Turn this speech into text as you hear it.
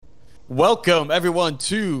Welcome everyone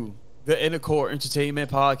to the Intercore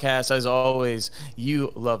Entertainment Podcast. As always,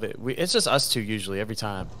 you love it. It's just us two usually every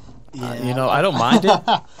time. Yeah. I don't mind it,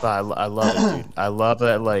 but I love it, dude. I love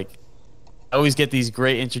that. I always get these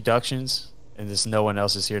great introductions, and just no one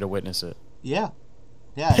else is here to witness it. Yeah.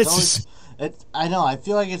 Yeah. It's always. I know. I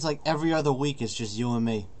feel like it's like every other week. It's just you and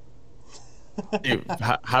me. Dude,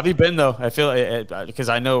 how have you been though? I feel because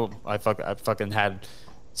I know I fucking had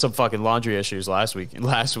some fucking laundry issues last week.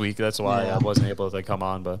 That's why I wasn't able to come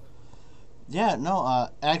on. But Yeah. No.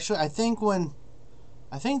 Actually, I think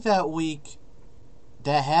that week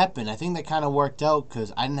that happened, I think that kind of worked out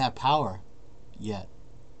because I didn't have power yet.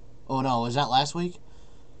 Oh no, was that last week?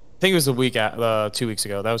 I think it was 2 weeks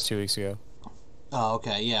ago. That was 2 weeks ago. Oh,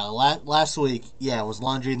 okay. Yeah. Last week, yeah, it was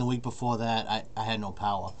laundry, and the week before that, I had no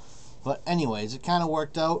power. But anyways, it kind of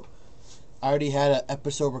worked out. I already had an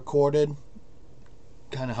episode recorded.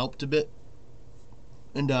 Kind of helped a bit.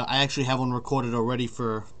 And I actually have one recorded already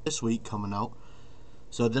for this week coming out.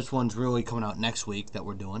 So this one's really coming out next week that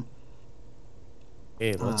we're doing.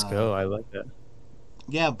 Hey, let's go. I like that.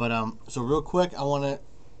 Yeah, but so real quick, I want to,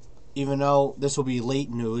 even though this will be late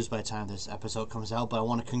news by the time this episode comes out, but I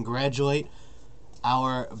want to congratulate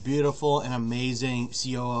our beautiful and amazing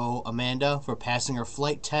COO Amanda for passing her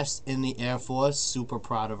flight test in the Air Force. Super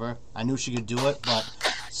proud of her. I knew she could do it, but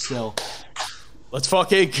still. Let's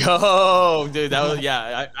fucking go, dude. That was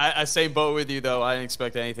I same boat with you though. I didn't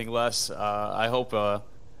expect anything less. I hope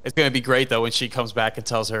it's gonna be great though when she comes back and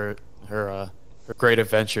tells her great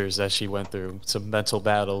adventures that she went through, some mental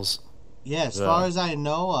battles. Yeah, as far as I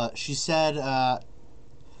know, she said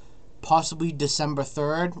possibly December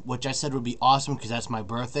 3rd, which I said would be awesome because that's my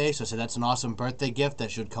birthday. So I said that's an awesome birthday gift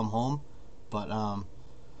that should come home. But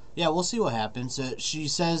yeah, we'll see what happens. She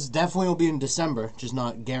says definitely will be in December, just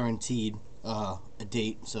not guaranteed a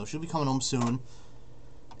date. So she'll be coming home soon.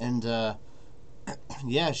 And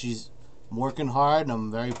yeah, she's working hard, and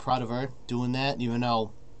I'm very proud of her doing that. Even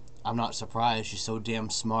though I'm not surprised, she's so damn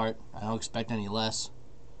smart. I don't expect any less.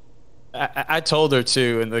 I told her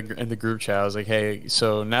too in the group chat. I was like, hey,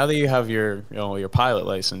 so now that you have your pilot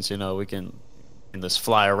license, we can just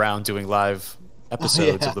fly around doing live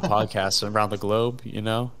episodes of the podcast around the globe. Yeah.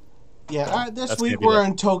 All right. This That's week we're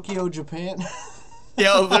in Tokyo, Japan.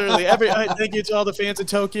 Yeah, literally. Thank you to all the fans in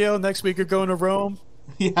Tokyo. Next week you're going to Rome.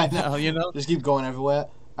 Yeah, I know. Just keep going everywhere.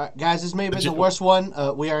 All right, guys, this may have been the worst one.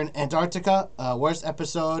 We are in Antarctica. Worst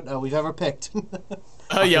episode we've ever picked.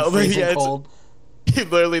 Yeah, cold.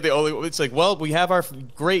 Literally the only. It's like, well, we have our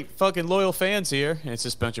great fucking loyal fans here, and it's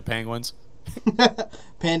just a bunch of penguins.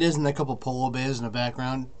 Pandas and a couple polar bears in the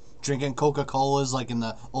background drinking Coca-Colas like in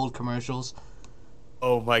the old commercials.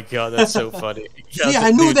 Oh my god, that's so funny. See,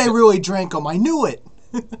 I knew they really drank them. I knew it.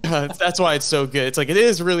 That's why it's so good. It's like it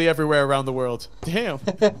is really everywhere around the world. Damn.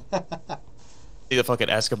 See the fucking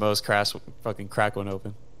Eskimos crack one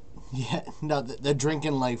open. Yeah, no, they're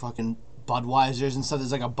drinking like fucking Budweisers and stuff.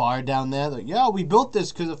 There's like a bar down there. Like, yeah, we built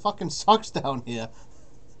this because it fucking sucks down here.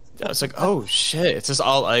 Yeah, it's like, oh shit, it's just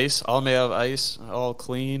all ice, all made of ice, all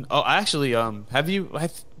clean. Oh, actually, have you? I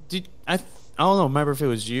don't know. Remember if it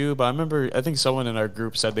was you, but I think someone in our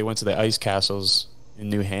group said they went to the ice castles in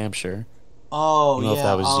New Hampshire. Oh, I don't know if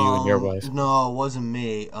that was you and your wife. No, it wasn't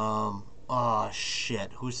me. Oh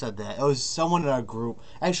shit, who said that? It was someone in our group.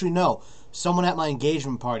 Actually, no. Someone at my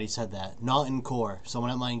engagement party said that. Not in core.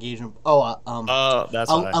 Someone at my engagement. That's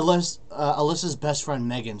why. Alyssa's best friend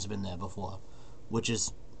Megan's been there before, which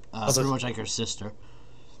is pretty much like her sister.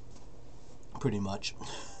 Pretty much.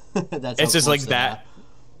 It's just like that.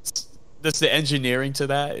 That's the engineering to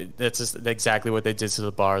that. That's just exactly what they did to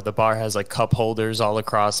the bar. The bar has like cup holders all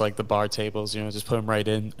across like the bar tables. Just put them right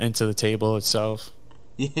into the table itself.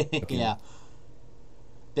 Yeah.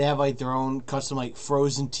 They have like their own custom like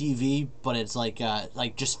frozen TV, but it's like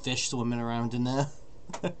just fish swimming around in there.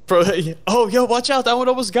 Oh, yo, watch out! That one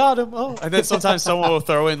almost got him. Oh, and then sometimes someone will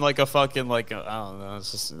throw in like a fucking I don't know,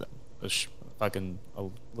 it's just a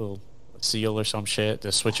little seal or some shit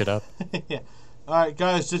to switch it up. Yeah. All right,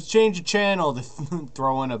 guys, just change the channel. To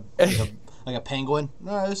throw in like a penguin.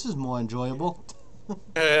 No, this is more enjoyable.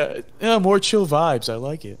 Yeah, more chill vibes. I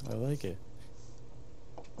like it.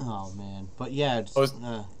 Oh man, but yeah, it's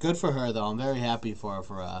good for her though. I'm very happy for her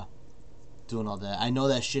for doing all that. I know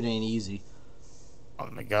that shit ain't easy. Oh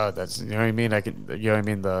my god, that's what I mean.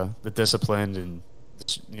 The discipline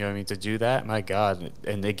and to do that. My god,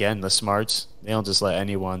 and again the smarts. They don't just let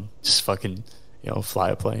anyone just fucking fly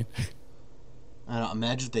a plane. I don't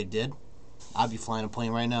imagine if they did. I'd be flying a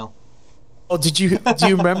plane right now. Oh, do you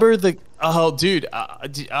remember the? Oh, dude.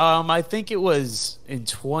 I think it was in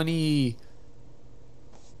 20.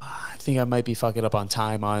 think I might be fucking up on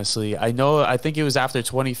time, honestly. I think it was after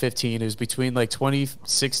 2015. It was between like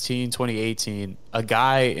 2016, 2018. A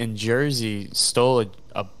guy in Jersey stole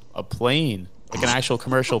a plane, like an actual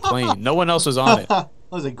commercial plane. No one else was on it.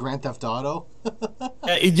 Was it Grand Theft Auto?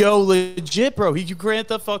 Yo, legit, bro. He Grand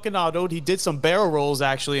Theft fucking autoed. He did some barrel rolls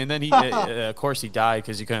actually, and then he, of course, he died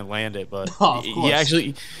because he couldn't land it. But he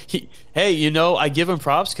actually, hey, you know, I give him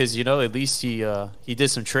props because you know at least he did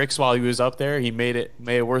some tricks while he was up there. He made it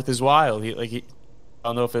worth his while. I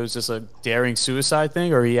don't know if it was just a daring suicide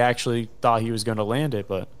thing or he actually thought he was gonna land it,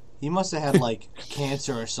 but. He must have had like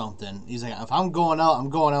cancer or something. He's like, if I'm going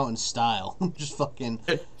out in style. Just fucking.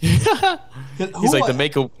 He's like the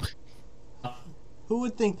make a. Who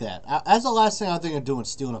would think that? That's the last thing I think of doing,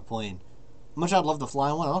 stealing a plane. Much I'd love to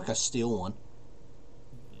fly one. I'm not gonna steal one.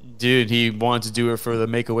 Dude, he wanted to do it for the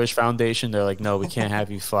Make-A-Wish Foundation. They're like, no, we can't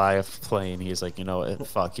have you fly a plane. He's like, you know what?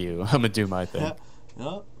 Fuck you. I'm gonna do my thing.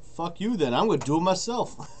 Yeah, fuck you then. I'm gonna do it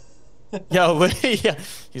myself. Yeah,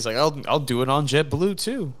 he's like, I'll do it on JetBlue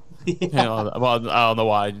too. Yeah. You know, well, I don't know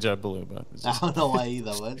why JetBlue, but I don't know why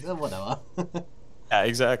either. But whatever. Yeah,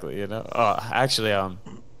 exactly. You know, actually,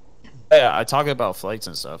 yeah, I talk about flights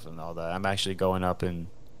and stuff and all that. I'm actually going up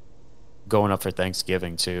for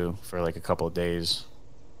Thanksgiving too for like a couple of days.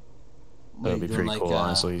 That'd be pretty cool,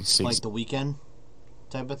 honestly. Like the weekend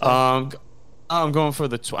type of thing. I'm going for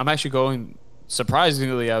I'm actually going.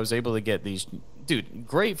 Surprisingly, I was able to get these. Dude,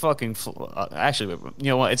 great fucking. Actually, you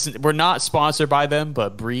know what? We're not sponsored by them,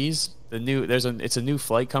 but Breeze, it's a new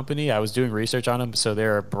flight company. I was doing research on them, so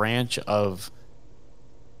they're a branch off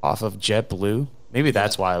of JetBlue. Maybe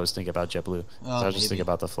that's why I was thinking about JetBlue. I was just thinking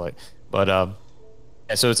about the flight, but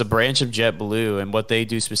yeah, so it's a branch of JetBlue, and what they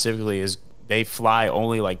do specifically is they fly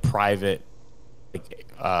only like private,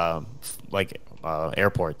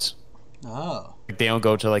 airports. Oh. They don't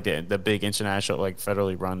go to like the big international, like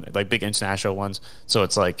federally run, like big international ones. So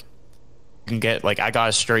it's like you can get like I got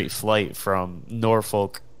a straight flight from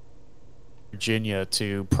Norfolk, Virginia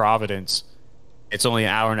to Providence. It's only an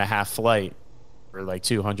hour and a half flight for like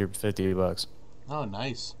 $250. Oh,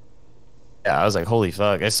 nice. Yeah, I was like, holy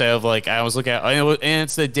fuck. Instead of like I was looking at, and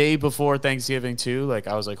it's the day before Thanksgiving too. Like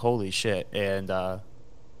I was like, holy shit. And what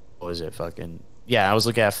was it? Fucking yeah, I was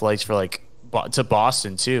looking at flights for like to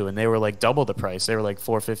Boston too, and they were like double the price. They were like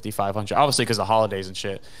 $450, $500, obviously because of holidays and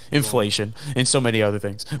shit, inflation, and so many other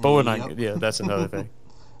things. But we're not. Yeah, that's another thing.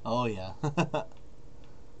 Oh yeah.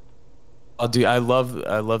 Oh, dude, I love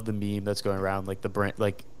the meme that's going around, like the brand,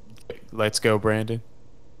 like, "Let's go, Brandon."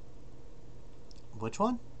 Which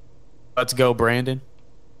one? Let's go, Brandon.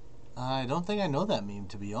 I don't think I know that meme,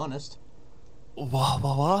 to be honest.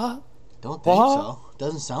 What? Don't think so.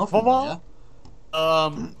 Doesn't sound familiar.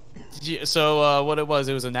 So what it was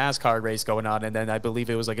a NASCAR race going on, and then I believe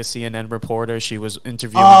it was like a CNN reporter. She was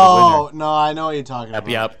interviewing the winner. Oh, no, I know what you're talking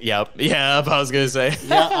about. Yep. I was going to say.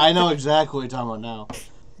 Yeah, I know exactly what you're talking about now.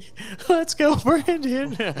 Let's go,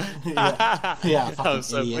 Brandon. yeah, fucking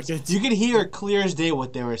so idiots. You could hear clear as day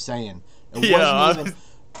what they were saying. It wasn't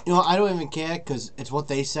even, I don't even care because it's what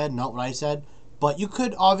they said, not what I said. But you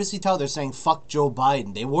could obviously tell they're saying "fuck Joe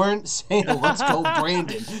Biden." They weren't saying "let's go,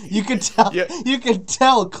 Brandon." You could tell. Yeah. You could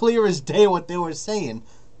tell clear as day what they were saying.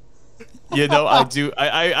 You know, I do.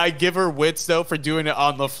 I give her wits though for doing it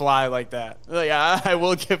on the fly like that. Like I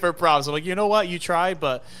will give her props. I'm like, you know what, you tried,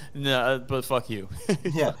 but fuck you.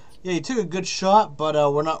 Yeah, you took a good shot, but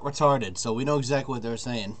we're not retarded, so we know exactly what they're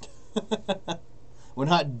saying. We're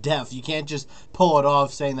not deaf. You can't just pull it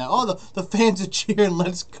off saying that. Oh, the fans are cheering.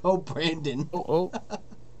 Let's go, Brandon. Oh.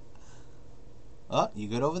 Oh, you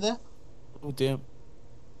good over there? Oh, damn.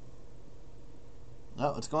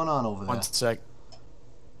 Oh, what's going on over there? 1 sec.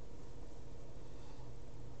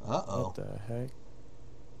 Uh-oh. What the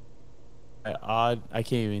heck? Odd. I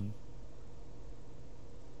can't even.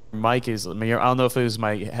 Mic is. I don't know if it was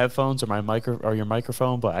my headphones or my or your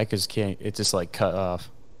microphone, but I just can't. It just like cut off.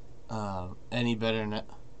 Any better now?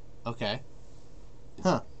 Okay.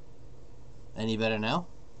 Huh. Any better now?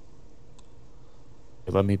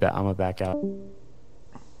 Let me back. I'm gonna back out.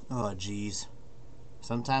 Oh, jeez.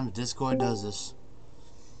 Sometimes Discord does this.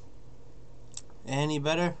 Any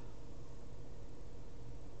better?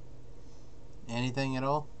 Anything at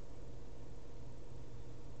all?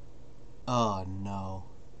 Oh, no.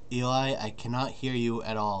 Eli, I cannot hear you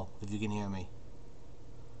at all, if you can hear me.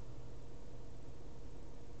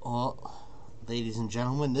 Well, ladies and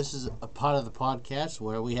gentlemen, this is a part of the podcast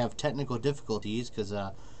where we have technical difficulties because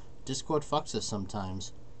Discord fucks us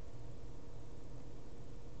sometimes.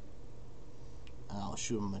 I'll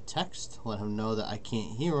shoot him a text, let him know that I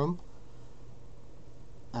can't hear him.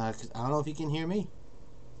 Cause I don't know if he can hear me.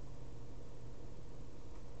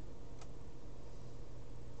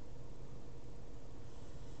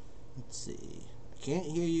 Let's see. I can't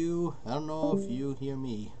hear you. I don't know if you hear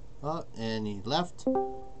me. Oh, and he left.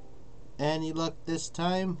 Any luck this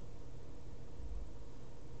time?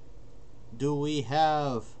 Do we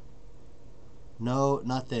have... No,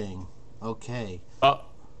 nothing. Okay. Oh,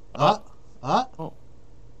 Hello?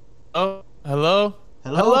 hello? Hello?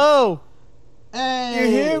 Hello? Hey!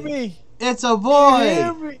 You hear me? It's a boy! You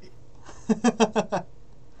hear me?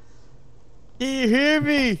 You hear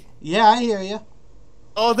me? Yeah, I hear you.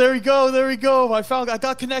 Oh, there we go, there we go. I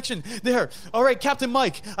got connection. There. All right, Captain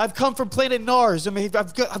Mike. I've come from planet Nars. I mean,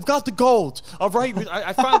 I've got the gold. All right,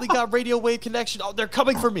 I finally got radio wave connection. Oh, they're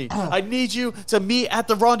coming for me. I need you to meet at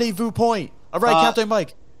the rendezvous point. All right, Captain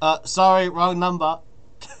Mike. Sorry, wrong number.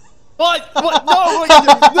 What? What? No!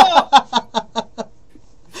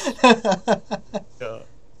 No!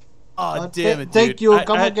 Oh, damn it, dude. Thank you.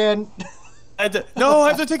 Come again. No, I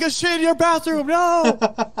have to take a shit in your bathroom. No.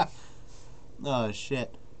 Oh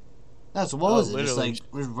shit. That's what was it? Just literally.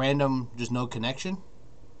 like random, just no connection.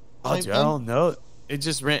 Oh, dude, I don't know. It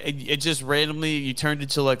just randomly you turned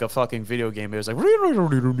into like a fucking video game. It was like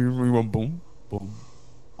boom, boom.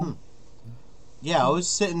 Yeah, I was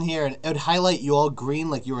sitting here and it would highlight you all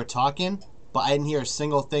green like you were talking, but I didn't hear a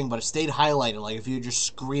single thing. But it stayed highlighted like if you were just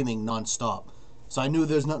screaming nonstop. So I knew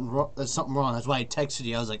there's nothing wrong. There's something wrong. That's why I texted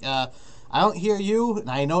you. I was like, I don't hear you,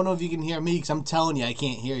 and I don't know if you can hear me because I'm telling you I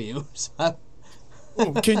can't hear you. So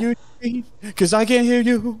Oh, can you hear me? Because I can't hear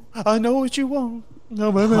you. I know what you want.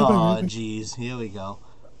 oh, jeez. Here we go.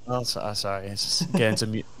 Oh, sorry. It's just get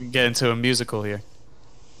into a musical here.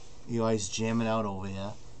 You always jamming out over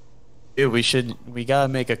here. Dude, we gotta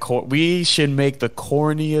make we should make the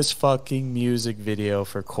corniest fucking music video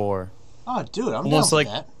for Core. Oh, dude, I'm Almost down like-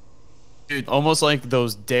 for that. Dude, almost like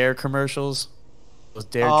those Dare commercials. Those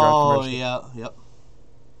Dare drug Oh, commercials. yeah, yep.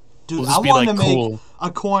 Dude, We'll I just be, want like, to make cool. a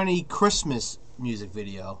corny Christmas music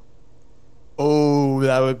video. Oh,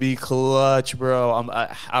 that would be clutch, bro.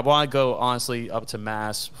 I want to go honestly up to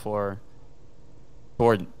Mass toward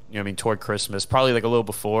Christmas. Probably like a little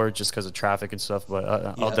before, just because of traffic and stuff. But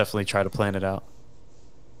I'll definitely try to plan it out.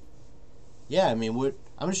 Yeah, I mean,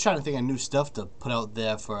 I'm just trying to think of new stuff to put out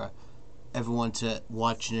there for everyone to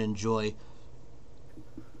watch and enjoy.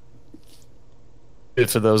 Good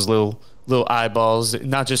for those little eyeballs,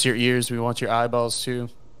 not just your ears. We want your eyeballs too.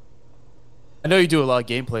 I know you do a lot of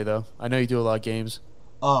gameplay though. I know you do a lot of games.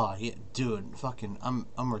 Oh, yeah, dude, fucking, I'm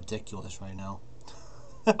ridiculous right now.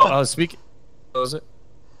 Speaking. What was it?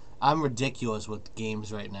 I'm ridiculous with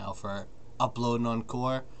games right now for uploading on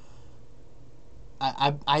Core.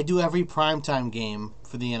 I do every primetime game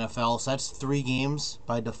for the NFL, so that's 3 games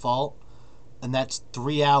by default, and that's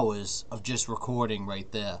 3 hours of just recording right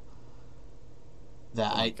there.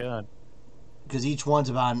 That Oh my God. Because each one's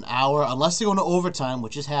about an hour, unless they go into overtime,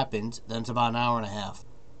 which has happened, then it's about an hour and a half.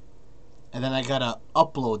 And then I gotta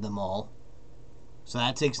upload them all, so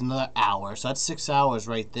that takes another hour, so that's 6 hours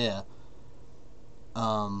right there.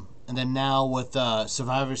 And then now with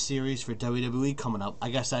Survivor Series for WWE coming up,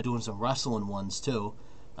 I guess I'm doing some wrestling ones too,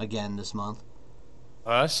 again this month.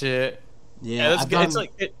 Oh shit. Yeah, that's good. It's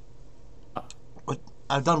like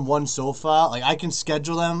I've done one so far. Like I can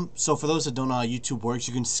schedule them. So for those that don't know how YouTube works,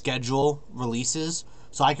 you can schedule releases.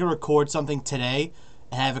 So I can record something today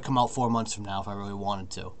and have it come out 4 months from now if I really wanted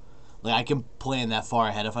to. Like I can plan that far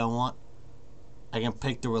ahead if I want. I can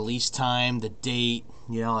pick the release time, the date.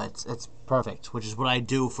 You know, it's perfect. Which is what I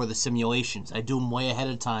do for the simulations. I do them way ahead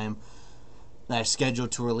of time. And I schedule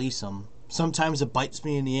to release them. Sometimes it bites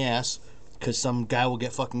me in the ass because some guy will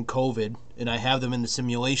get fucking COVID, and I have them in the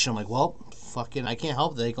simulation. I'm like, well, fucking, I can't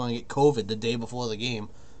help that they're going to get COVID the day before the game.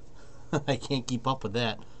 I can't keep up with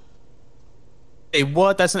that. Hey,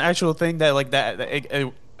 what? That's an actual thing that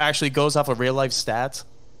it actually goes off of real life stats.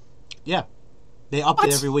 Yeah, they update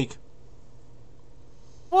What? every week.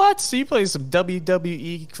 What? So you play some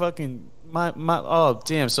WWE fucking my oh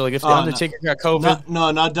damn. So like if the Undertaker got COVID.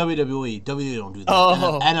 No, not WWE. WWE don't do that.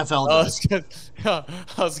 Oh, NFL does.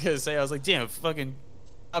 I was gonna say, I was like, damn, fucking,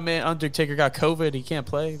 I mean, Undertaker got COVID, he can't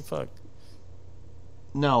play. Fuck.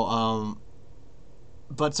 No,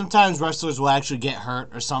 but sometimes wrestlers will actually get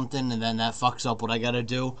hurt or something, and then that fucks up what I gotta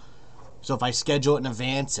do. So if I schedule it in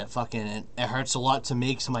advance, it hurts a lot to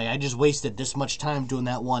make. So I just wasted this much time doing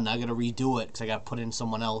that one. I gotta redo it because I gotta put in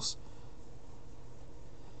someone else.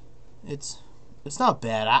 It's not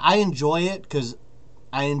bad. I enjoy it because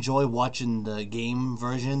I enjoy watching the game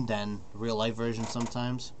version than real life version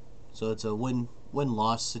sometimes. So it's a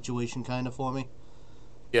win-loss situation kind of for me.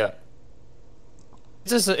 Yeah.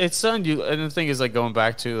 It's something you, and the thing is like going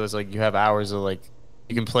back to is like you have hours of like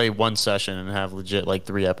you can play one session and have legit like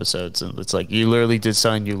 3 episodes, and it's like you literally did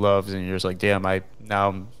something you loved, and you're just like, damn,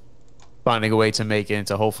 I'm finding a way to make it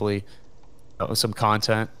into hopefully some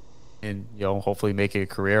content, and hopefully make a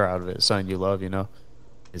career out of it, something you love.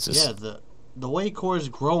 It's Yeah, just the way core is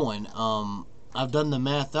growing, I've done the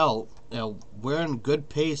math out. We're in good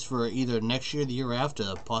pace for either next year or the year after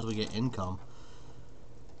to possibly get income.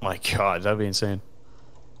 my God, that'd be insane.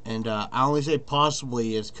 And I only say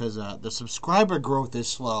possibly is because the subscriber growth is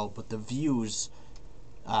slow, but the views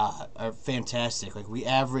are fantastic. Like we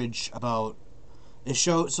average about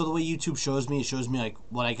so the way YouTube shows me, it shows me like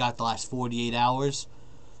what I got the last 48 hours.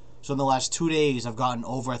 So in the last 2 days, I've gotten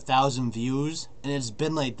over 1,000 views, and it's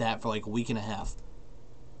been like that for like a week and a half.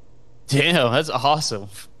 Damn, that's awesome.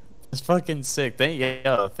 That's fucking sick.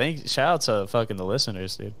 Shout out to fucking the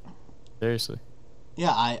listeners, dude. Seriously.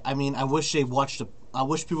 Yeah, I mean, I wish people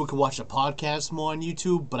could watch the podcast more on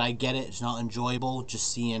YouTube, but I get it. It's not enjoyable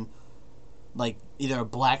just seeing like either a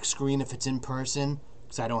black screen if it's in person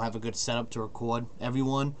because I don't have a good setup to record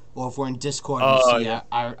everyone, or if we're in Discord and you Oh see yeah.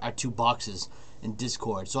 our two boxes in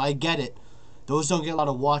Discord. So I get it. Those don't get a lot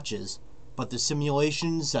of watches, but the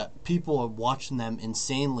simulations that people are watching them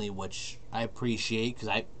insanely, which I appreciate because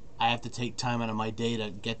I have to take time out of my day to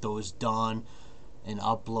get those done and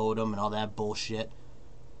upload them and all that bullshit.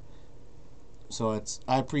 So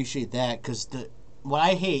I appreciate that because what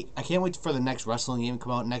I hate, I can't wait for the next wrestling game to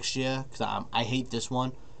come out next year because I hate this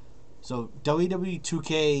one. So WWE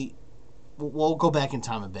 2K, we'll go back in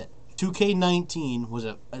time a bit. 2K19 was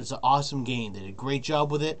an awesome game. They did a great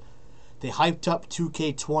job with it. They hyped up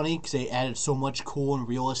 2K20 because they added so much cool and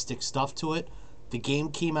realistic stuff to it. The game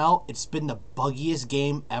came out. It's been the buggiest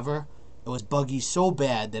game ever. It was buggy so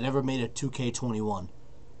bad they never made a 2K21.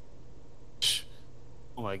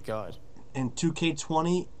 Oh my God. And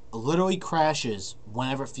 2K20 literally crashes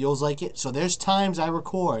whenever it feels like it. So there's times I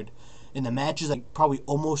record and the match is like probably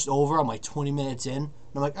almost over. I'm like 20 minutes in. And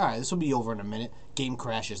I'm like, all right, this will be over in a minute. Game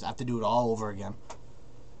crashes. I have to do it all over again.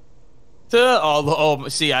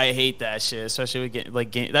 See, I hate that shit, especially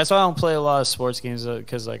with game. That's why I don't play a lot of sports games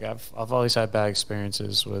because like I've always had bad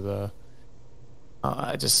experiences with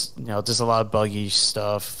I just just a lot of buggy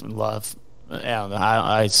stuff, and a lot of I don't know.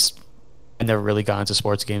 I never really got into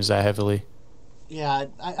sports games that heavily. Yeah,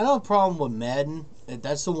 I don't have a problem with Madden.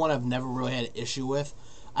 That's the one I've never really had an issue with.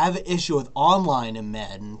 I have an issue with online in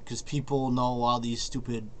Madden because people know all these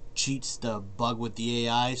stupid cheats to bug with the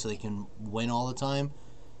AI so they can win all the time.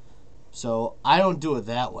 So I don't do it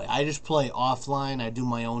that way. I just play offline. I do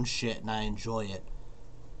my own shit and I enjoy it.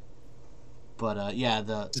 But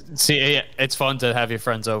yeah, See, yeah, it's fun to have your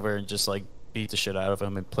friends over and just like beat the shit out of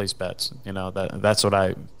them and place bets. That's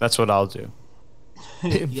what I'll do.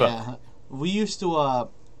 yeah, we used to.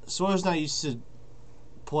 Sawyer and I used to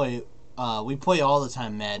play. We play all the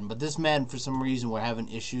time Madden, but this Madden for some reason we're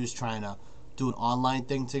having issues trying to do an online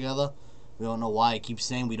thing together. We don't know why. I keep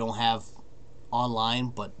saying we don't have online,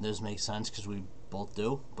 but this makes sense because we both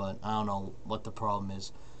do. But I don't know what the problem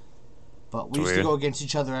is. But we used to go against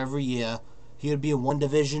each other every year. He would be in one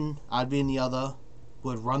division, I'd be in the other.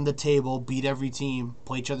 Would run the table, beat every team,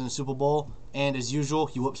 play each other in the Super Bowl, and as usual,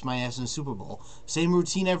 he whoops my ass in the Super Bowl. Same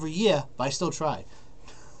routine every year, but I still try.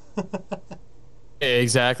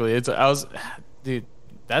 Exactly. Dude.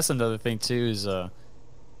 That's another thing too. Is I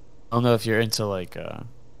don't know if you're into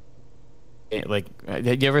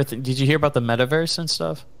did you ever did you hear about the metaverse and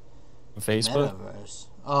stuff on Facebook? Metaverse.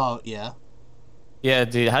 Oh yeah. Yeah,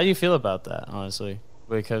 dude. How do you feel about that? Honestly,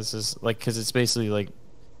 because it's basically like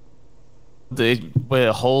what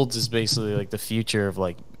it holds is basically like the future of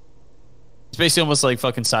like it's basically almost like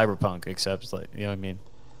fucking cyberpunk, except like what I mean,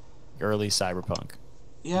 early cyberpunk.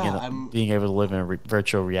 Yeah, Being able to live in a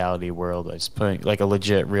virtual reality world, like just putting like a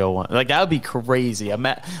legit real one, like that would be crazy.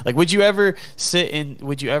 Like, would you ever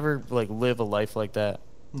like live a life like that?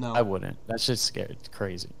 No. I wouldn't. That's just scary. It's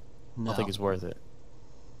crazy. I don't think it's worth it.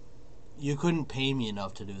 You couldn't pay me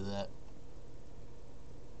enough to do that.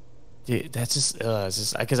 Dude, that's just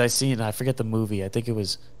because I forget the movie. I think it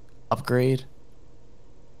was Upgrade.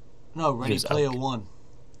 No, Ready Player One.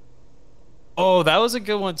 Oh, that was a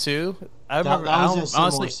good one too. I remember that was a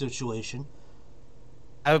similar situation.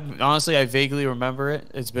 I vaguely remember it.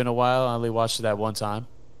 It's been a while. I only watched it that one time.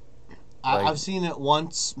 I've seen it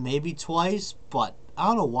once, maybe twice, but I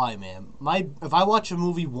don't know why, man. If I watch a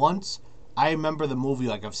movie once, I remember the movie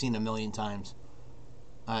like I've seen a million times.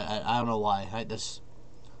 I don't know why.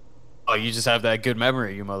 Oh, you just have that good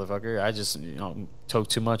memory, you motherfucker. I just talk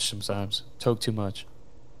too much sometimes. Talk too much.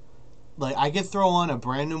 Like, I could throw on a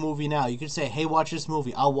brand new movie now. You could say, hey, watch this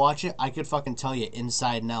movie. I'll watch it. I could fucking tell you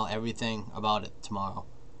inside and out everything about it tomorrow.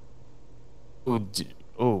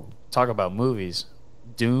 Ooh, talk about movies.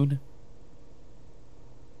 Dune.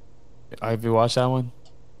 Have you watched that one?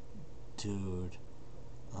 Dude.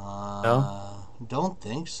 No, Don't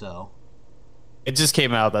think so. it just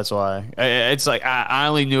came out. That's why. It's like I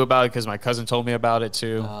only knew about it because my cousin told me about it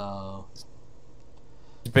too. Uh,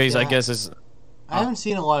 Base, I yeah, guess is. I haven't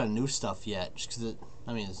seen a lot of new stuff yet, just because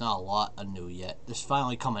I mean, there's not a lot of new yet. It's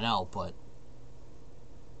finally coming out, but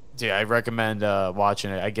Yeah, I recommend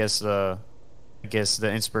watching it. I guess the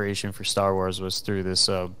inspiration for Star Wars was through this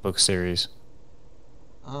book series.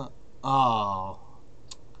 uh, oh,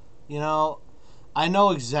 you know, I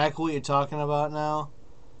know exactly what you're talking about now.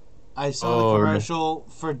 I saw the Oh, really? commercial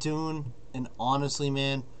for Dune, and honestly,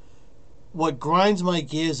 man, what grinds my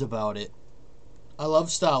gears about it, I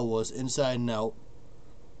love Star Wars inside and out,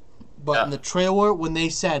 but in Yeah. the trailer, when they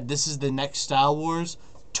said this is the next Star Wars,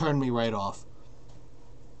 turned me right off.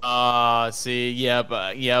 See, yep,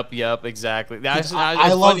 exactly. Because That's I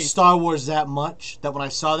it's love funny. Star Wars that much that when I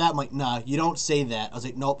saw that, I'm like, nah, you don't say that. I was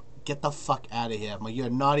like, nope, get the fuck out of here. I'm like, you're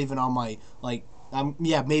not even on my, like,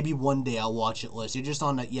 yeah, maybe one day I'll watch it list. You're just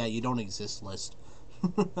on that, yeah, you don't exist list.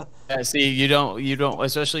 See, you don't,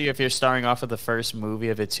 especially if you're starting off with the first movie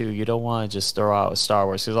of it too. You don't want to just throw out Star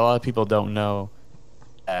Wars because a lot of people don't know.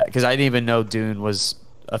 Because I didn't even know Dune was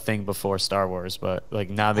a thing before Star Wars, but like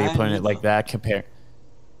now that I you're hadn't putting it like either. that, compare.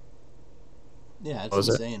 Yeah, it's What was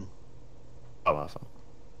it? insane. Oh, my phone.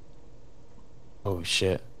 Oh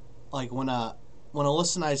shit. Like when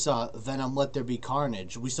Alyssa and I saw Venom Let There Be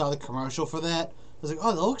Carnage, we saw the commercial for that. I was like,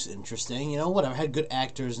 oh, that looks interesting. You know, whatever. Had good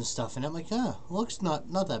actors and stuff in it. I'm like, yeah, looks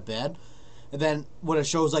not that bad. And then when it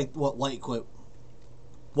shows like what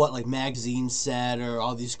like magazines said or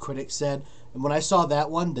all these critics said, and when I saw that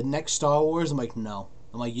one, the next Star Wars, I'm like, no.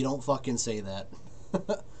 I'm like, you don't fucking say that.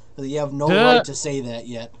 You have no right to say that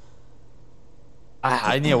yet.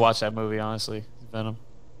 I need to watch that movie honestly. Venom.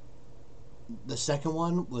 The second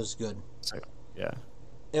one was good. So, yeah.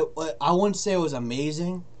 It I wouldn't say it was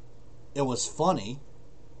amazing. It was funny,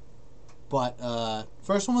 but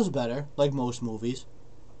first one was better, like most movies.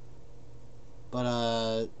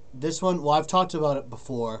 But this one, well, I've talked about it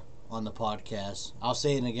before on the podcast. I'll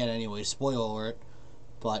say it again anyway. Spoiler alert.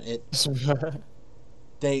 But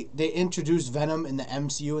they introduced Venom in the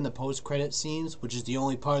MCU in the post credit scenes, which is the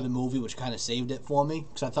only part of the movie which kind of saved it for me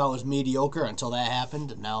because I thought it was mediocre until that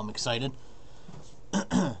happened, and now I'm excited.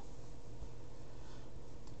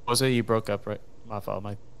 Was it you broke up, right? My fault.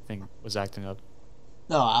 My thing was acting up.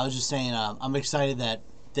 No, I was just saying I'm excited that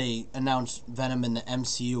they announced Venom in the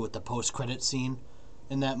MCU with the post credit scene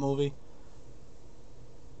in that movie.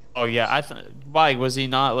 Oh yeah, why was he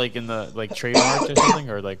not like in the like trademark or something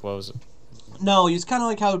or like what was it? No, he's kind of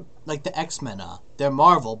like how like the X-Men are. They're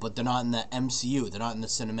Marvel, but they're not in the MCU. They're not in the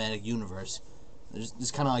cinematic universe.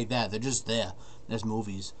 It's kind of like that. They're just there. There's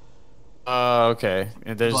movies. Oh, okay.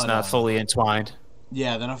 And they're just But not fully entwined.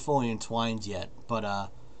 yeah, they're not fully entwined yet. But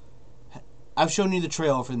I've shown you the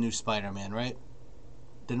trailer for the new Spider-Man, right?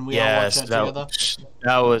 Didn't we all watch Yes, that together?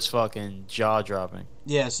 that was fucking jaw dropping.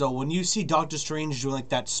 Yeah, so when you see Doctor Strange doing like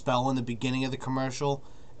that spell in the beginning of the commercial,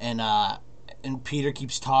 and Peter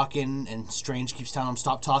keeps talking, and Strange keeps telling him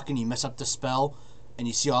stop talking, you mess up the spell, and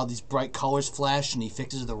you see all these bright colors flash, and he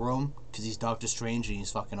fixes the room because he's Doctor Strange and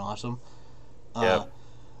he's fucking awesome. Yeah.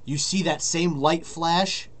 You see that same light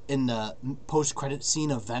flash in the post-credit scene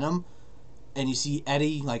of Venom, and you see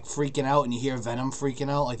Eddie like freaking out, and you hear Venom freaking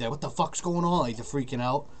out like that. What the fuck's going on? Like they're freaking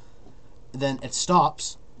out. And then it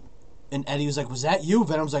stops, and Eddie was like, "Was that you?"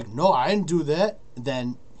 Venom's like, "No, I didn't do that." And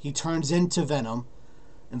then he turns into Venom,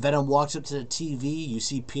 and Venom walks up to the TV. You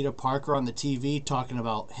see Peter Parker on the TV talking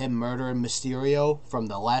about him murdering Mysterio from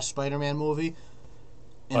the last Spider-Man movie,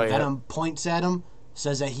 and Oh, yeah. Venom points at him,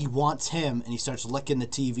 says that he wants him, and he starts licking the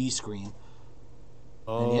TV screen.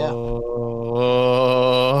 And yeah.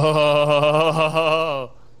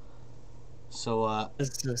 Oh, So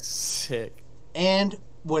this is sick. and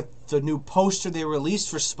with the new poster they released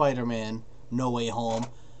for Spider-Man No Way Home,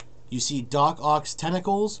 you see Doc Ock's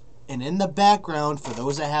tentacles, and in the background, for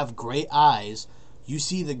those that have great eyes, you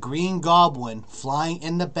see the Green Goblin flying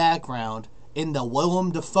in the background in the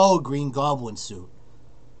Willem Dafoe Green Goblin suit.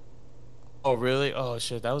 Oh, really? Oh,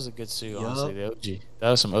 shit. That was a good suit, Yup. honestly. The OG. That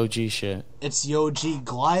was some OG shit. It's the OG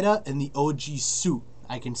glider and the OG suit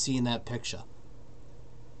I can see in that picture.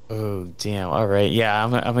 Oh, damn. All right. Yeah,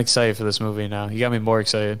 I'm excited for this movie now. You got me more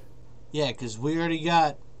excited. Yeah, because we already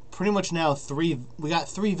got pretty much now we got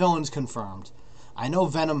three villains confirmed. I know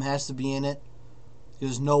Venom has to be in it.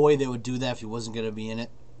 There's no way they would do that if he wasn't going to be in it.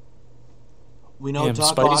 We know Damn,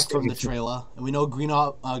 Doc Spidey's Ock from the taking- trailer, and we know Green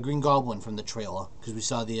Goblin from the trailer because we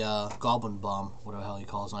saw the Goblin Bomb, whatever the hell he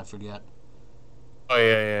calls, and I forget. Oh,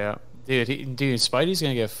 yeah. Dude, Spidey's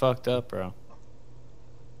gonna get fucked up, bro.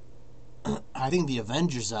 I think the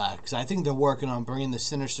Avengers are, because I think they're working on bringing the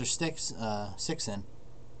Sinister Six in.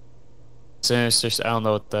 Sinister. I don't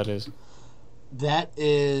know what that is. That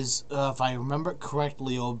is, if I remember it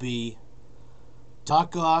correctly, it'll be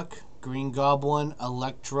Doc Ock, Green Goblin,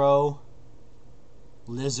 Electro,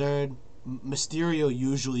 Lizard, Mysterio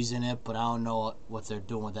usually's in it, but I don't know what they're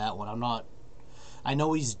doing with that one. I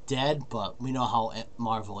know he's dead, but we know how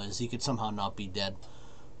Marvel is. He could somehow not be dead.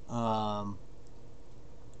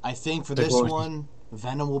 I think for this one,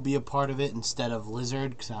 Venom will be a part of it instead of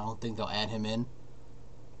Lizard, because I don't think they'll add him in.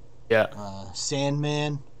 Yeah.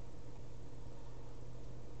 Sandman.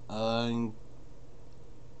 Who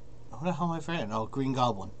the hell am I forgetting? Oh, Green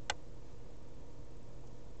Goblin.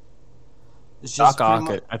 It's just Doc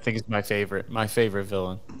Ock, I think is my favorite. My favorite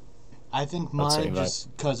villain. I think mine,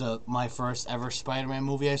 just because of my first ever Spider-Man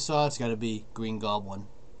movie I saw, it's got to be Green Goblin.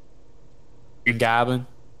 Green Goblin?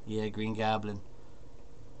 Yeah, Green Goblin.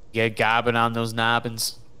 Yeah, gobbling on those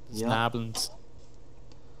nobbins. Yep. Nobbins.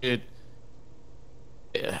 Dude.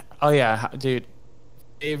 Oh, yeah, dude.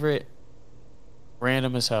 Favorite.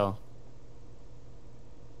 Random as hell.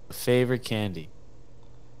 Favorite candy.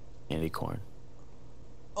 Candy corn.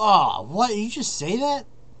 Oh, what? You just say that?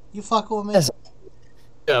 You fucking with me? Yes.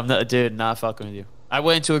 I'm not, dude, not fucking with you. I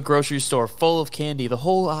went into a grocery store full of candy, the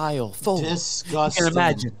whole aisle full. Disgusting. You can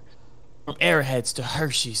imagine. From Airheads to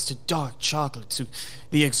Hershey's to dark chocolate to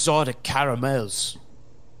the exotic caramels.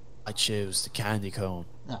 I chose the candy cone.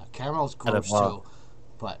 No, caramel's gross too.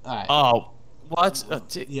 But alright. Oh, what?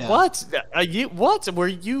 Yeah. What? What? Were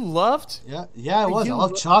you loved? Yeah, I was. I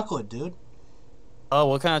love chocolate, dude. Oh,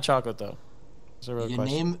 what kind of chocolate though? That's a real Your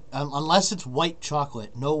question. name, unless it's white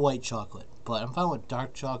chocolate, no white chocolate. But I'm fine with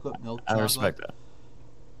dark chocolate, milk chocolate. I respect that.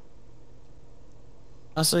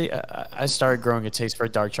 Honestly, I started growing a taste for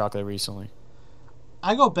dark chocolate recently.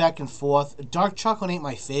 I go back and forth. Dark chocolate ain't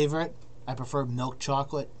my favorite. I prefer milk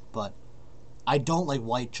chocolate, but I don't like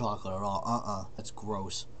white chocolate at all. That's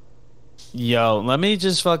gross. Yo, let me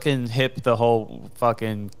just fucking hip the whole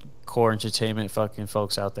fucking core entertainment fucking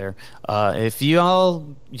folks out there. If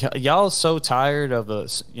y'all so tired of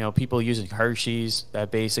the people using Hershey's,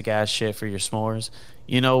 that basic ass shit for your s'mores.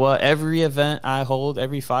 You know what? Every event I hold,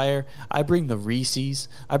 every fire, I bring the Reese's,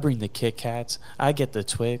 I bring the Kit Kats, I get the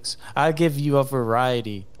Twix. I give you a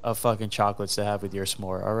variety of fucking chocolates to have with your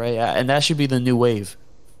s'more, all right? And that should be the new wave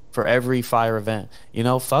for every fire event.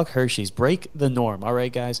 Fuck Hershey's. Break the norm, all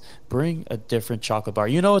right, guys? Bring a different chocolate bar.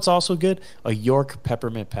 You know what's also good? A York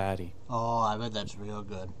peppermint patty. Oh, I bet that's real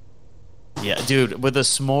good. Yeah, dude, with a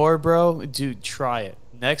s'more, bro, dude, try it.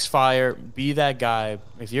 Next fire, be that guy.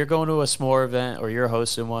 If you're going to a s'more event or you're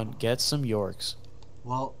hosting one, get some Yorks.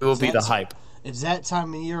 Well, it will be the hype. It's that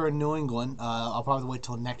time of year in New England. I'll probably wait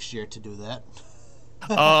till next year to do that.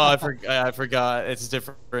 Oh, I forgot. It's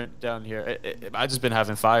different down here. I've just been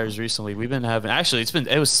having fires recently. We've been having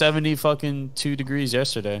it was 70 fucking 2 degrees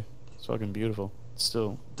yesterday. It's fucking beautiful.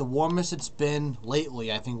 Still, the warmest it's been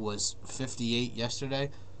lately, I think, was 58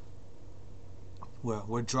 yesterday.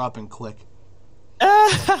 We're dropping quick.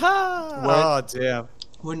 Oh damn!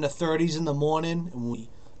 We're in the 30s in the morning, and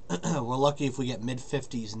we're lucky if we get mid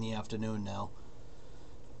 50s in the afternoon now.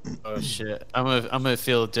 Oh shit! I'm gonna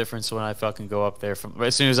feel a difference when I fucking go up there.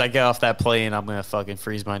 As soon as I get off that plane, I'm gonna fucking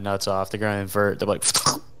freeze my nuts off. They're gonna invert. They're like,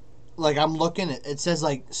 like I'm looking. It says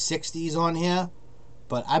like 60s on here,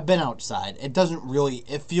 but I've been outside. It doesn't really.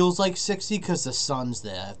 It feels like 60 because the sun's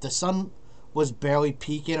there. If the sun was barely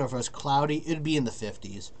peaking or if it was cloudy, it'd be in the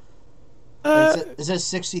 50s. It says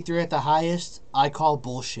 63 at the highest. I call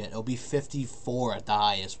bullshit. It'll be 54 at the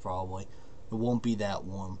highest probably. It won't be that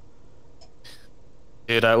warm.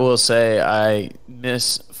 Dude, I will say I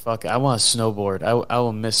miss I want to snowboard. I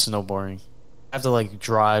will miss snowboarding. I have to like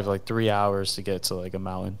drive like 3 hours to get to like a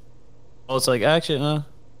mountain. Well, it's like actually,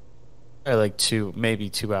 like 2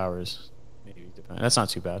 hours. Maybe depending. That's not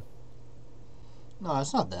too bad. No,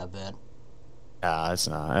 it's not that bad. Nah, it's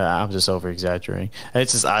not. I'm just over exaggerating.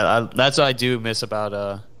 It's just that's what I do miss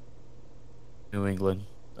about New England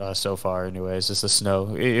so far. Anyways, just the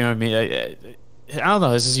snow. You know what I mean? I don't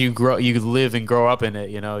know. It's just you live and grow up in it.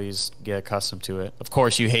 You just get accustomed to it. Of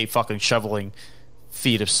course, you hate fucking shoveling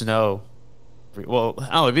feet of snow. Well,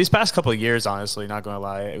 I don't know. These past couple of years, honestly, not gonna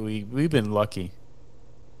lie, we've been lucky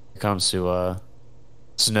when it comes to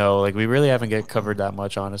snow. Like we really haven't get covered that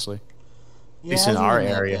much, honestly. At least in our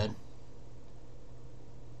area.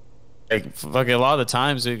 Like fucking a lot of the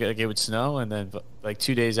times it would snow and then like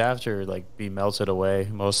 2 days after like be melted away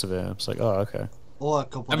most of it. It's like, oh okay. Or a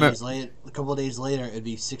couple of days later it'd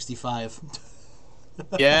be 65.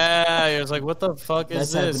 Yeah, it was like, what the fuck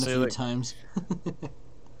is this? That's this? happened a few times.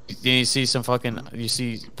 Then you see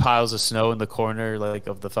piles of snow in the corner, like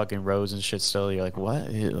of the fucking roads and shit. Still, you're like,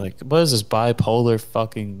 what? Like, what is this bipolar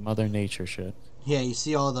fucking Mother Nature shit? Yeah, you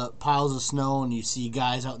see all the piles of snow, and you see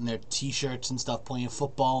guys out in their t-shirts and stuff playing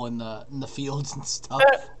football in the fields and stuff.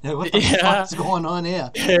 You're like, what the Yeah, fuck's going on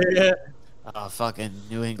here? yeah. Oh, fucking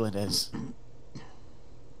New England is.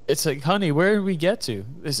 It's like, honey, where did we get to?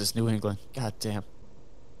 This is New England. God damn,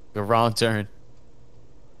 the wrong turn.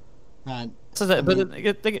 Uh, So that, I but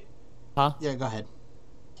mean, huh? yeah, go ahead.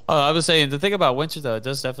 Oh, I was saying the thing about winter though, it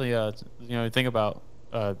does definitely think about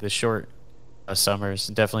the short summers.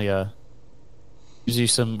 Definitely gives you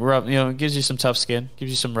some rough, gives you some tough skin,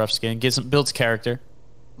 gives you some rough skin, builds character.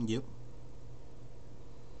 Yep.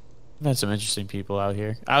 Met some interesting people out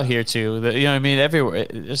here. Out here too. You know what I mean? Everywhere.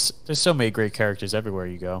 There's so many great characters everywhere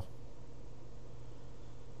you go.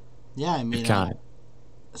 Yeah, I Good mean, kind.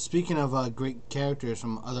 speaking of great characters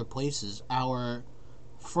from other places, our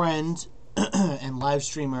friend and live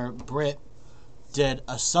streamer Britt did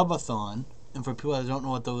a subathon, and for people that don't know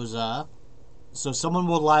what those are, so someone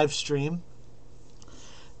will live stream,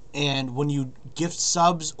 and when you gift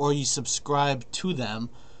subs or you subscribe to them,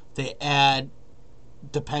 they add,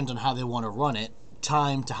 depends on how they want to run it,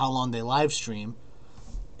 time to how long they live stream.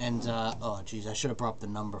 And oh geez, I should have brought up the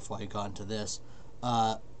number before I got into this.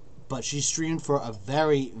 But she streamed for a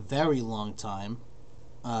very, very long time.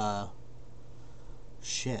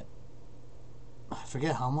 Shit, I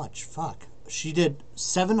forget how much. Fuck, she did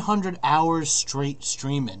 700 hours straight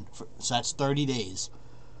streaming. So that's 30 days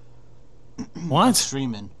of What?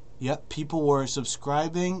 streaming. Yep, people were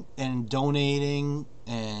subscribing and donating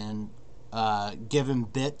and giving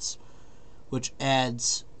bits, which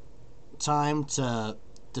adds time to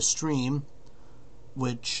the stream,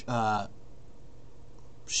 which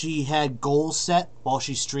she had goals set while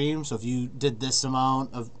she streamed. So if you did this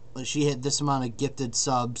amount of, she hit this amount of gifted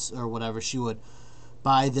subs or whatever, she would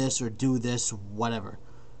buy this or do this, whatever.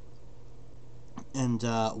 And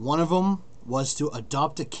one of them was to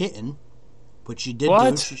adopt a kitten, which she did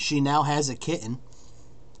What? do. She now has a kitten.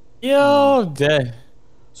 Yo, day.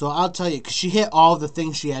 So I'll tell you, because she hit all the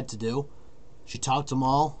things she had to do. She talked them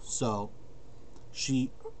all. So if she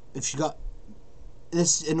got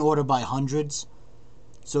this in order by hundreds.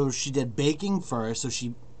 So she did baking first. So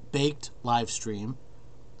she baked live stream.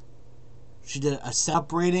 She did a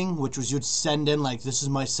separating, which was you'd send in like, this is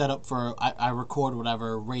my setup for I record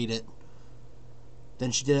whatever, rate it.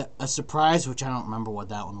 Then she did a surprise, which I don't remember what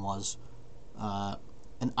that one was.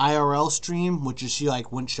 An IRL stream, which is she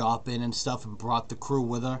like went shopping and stuff and brought the crew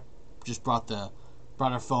with her. Just brought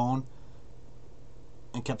her phone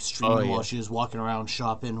and kept streaming while she was walking around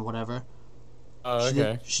shopping, whatever. Oh,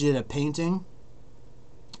 okay. She did a painting.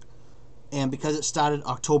 And because it started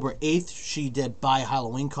October 8th, she did buy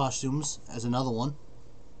Halloween costumes as another one.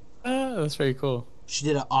 Oh, that's very cool. She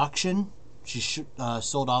did an auction. She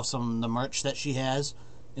sold off some of the merch that she has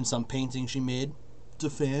and some paintings she made to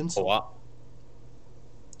fans. Oh, wow.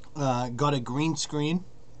 Got a green screen.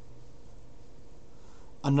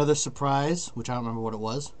 Another surprise, which I don't remember what it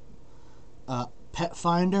was. Pet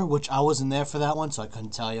Finder, which I wasn't there for that one, so I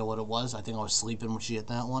couldn't tell you what it was. I think I was sleeping when she hit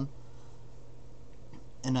that one.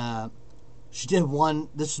 And she did one.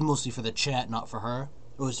 This was mostly for the chat, not for her.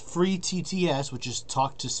 It was free TTS, which is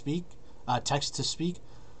text to speak.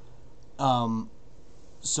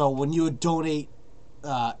 So when you would donate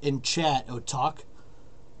in chat, it would talk.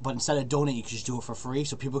 But instead of donate, you could just do it for free.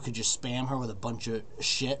 So people could just spam her with a bunch of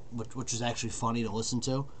shit, which was actually funny to listen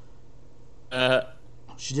to.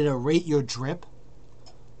 She did a rate your drip.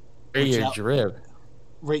 Rate your drip.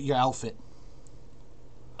 Rate your outfit.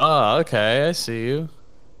 Oh, okay. I see you.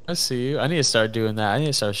 I need to start doing that. I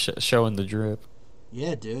need to start showing the drip.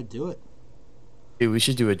 Yeah, dude, do it. Dude, we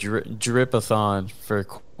should do a drip-a-thon for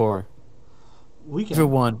core. We can.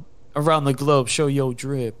 Everyone around the globe, show your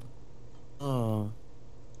drip. Oh,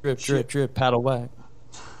 drip, drip, paddle whack.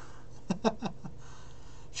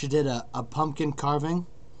 She did a pumpkin carving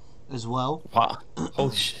as well. Wow.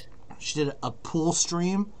 Holy shit. She did a pool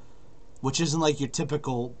stream, which isn't like your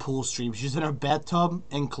typical pool stream. She's in her bathtub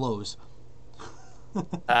and clothes.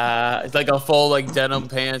 It's like a full like denim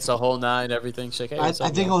pants, a whole nine, everything. She's like, hey, I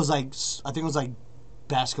think it was like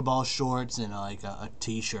basketball shorts and like a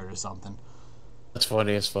t-shirt or something. That's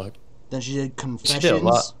funny as fuck. Then she did confessions. She did a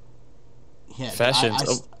lot. Yeah,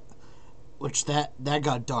 Confessions. Which that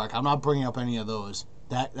got dark. I'm not bringing up any of those.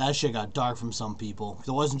 That shit got dark from some people.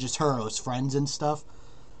 It wasn't just her; it was friends and stuff.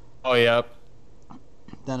 Oh, yep.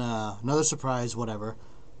 Then another surprise, whatever.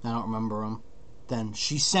 I don't remember them. Then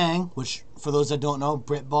she sang, which for those that don't know,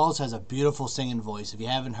 Britt Balls has a beautiful singing voice. If you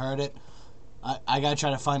haven't heard it, I gotta try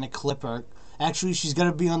to find a clip. Or Actually, she's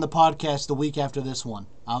gonna be on the podcast the week after this one.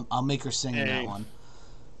 I'll make her sing in that Hey. one.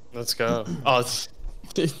 Let's go. Oh,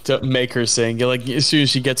 don't make her sing. You're like, as soon as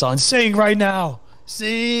she gets on, sing right now.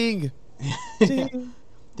 Sing. Sing.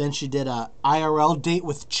 Then she did a IRL date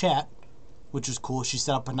with Chet, which was cool. She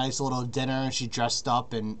set up a nice little dinner and she dressed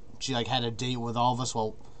up and she like had a date with all of us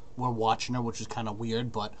while we're watching her, which was kind of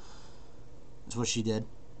weird, but that's what she did.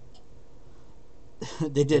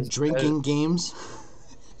 They did drinking games.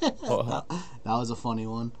 Oh, That was a funny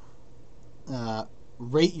one.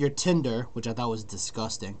 Rate your Tinder, which I thought was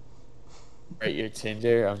disgusting. right, your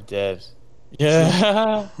Tinder. I'm dead.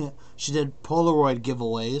 Yeah. She did Polaroid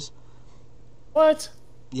giveaways. What?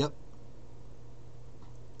 Yep.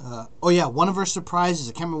 Oh yeah, one of her surprises,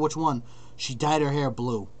 I can't remember which one. She dyed her hair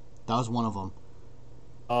blue. That was one of them.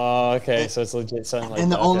 Oh, okay. So it's legit something like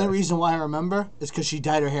And the that. only Okay. reason why I remember is because she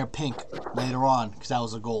dyed her hair pink later on, because that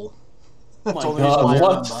was a goal. That's my the only reason God, why I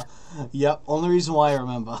what? remember. Yep, only reason why I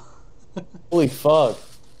remember. Holy fuck.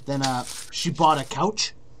 Then she bought a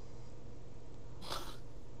couch,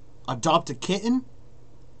 adopted a kitten.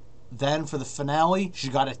 Then for the finale, she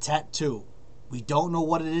got a tattoo. We don't know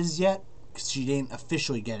what it is yet because she didn't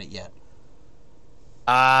officially get it yet.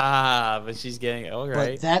 Ah, but she's getting all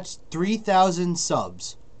right. But that's 3,000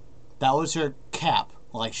 subs. That was her cap.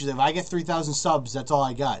 Like she's like, if I get 3,000 subs, that's all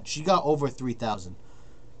I got. She got over 3,000.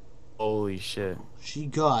 Holy shit. She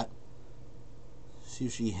got. See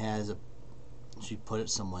if she has a. She put it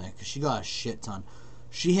somewhere because she got a shit ton.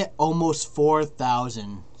 She hit almost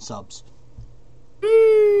 4,000 subs.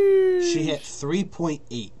 She hit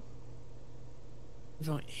 3.8.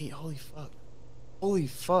 Holy fuck. Holy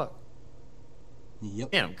fuck.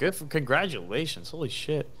 Yep. Damn, good for congratulations. Holy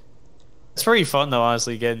shit. It's pretty fun though,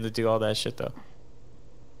 honestly, getting to do all that shit though.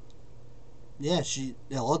 Yeah, it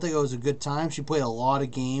looked like it was a good time. She played a lot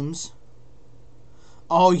of games.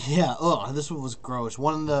 Oh yeah, ugh, this one was gross.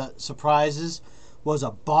 One of the surprises was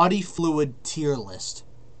a body fluid tier list.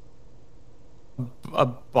 A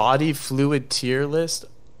body fluid tier list?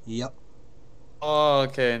 Yep. Oh,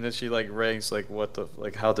 okay, and then she like ranks like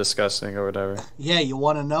how disgusting or whatever. Yeah, you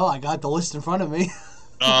want to know? I got the list in front of me.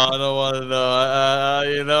 Oh, I don't want to know.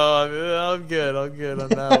 You know, I'm good. I'm good on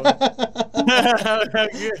that one. I'm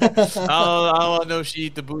good. I don't want to know if she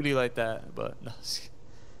eat the booty like that, but no.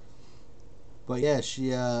 But yeah, she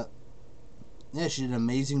did an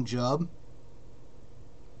amazing job.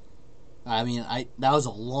 I mean, that was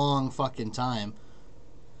a long fucking time.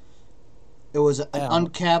 It was an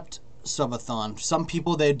uncapped subathon. Some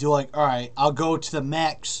people, they do like, all right, I'll go to the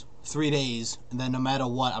max 3 days, and then no matter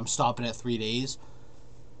what, I'm stopping at 3 days.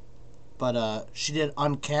 But she did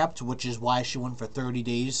uncapped, which is why she went for 30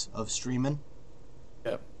 days of streaming.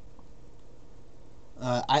 Yep.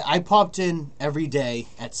 I popped in every day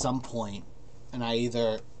at some point, and I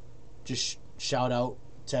either just shout out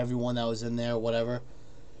to everyone that was in there, whatever.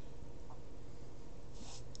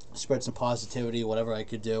 Spread some positivity, whatever I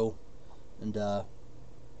could do. And,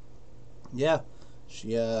 yeah,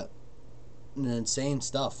 she, insane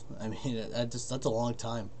stuff. I mean, that's a long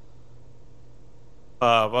time. What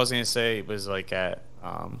I was gonna say was like at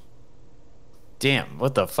damn,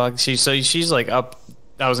 what the fuck? She's like up.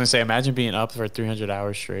 I was gonna say, imagine being up for 300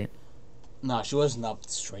 hours straight. Nah, she wasn't up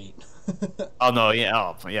straight. Oh no, yeah,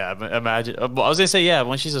 oh yeah. Imagine. I was gonna say, yeah,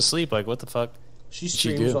 when she's asleep, like what the fuck? She she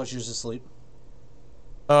streams do? while she was asleep.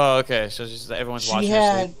 Oh, okay. So just everyone's She watching her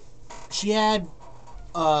had, sleep. she had,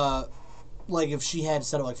 like if she had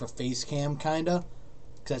set up like for face cam, kinda,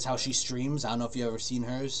 because that's how she streams. I don't know if you ever seen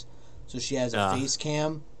hers. So she has a face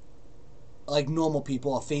cam, like normal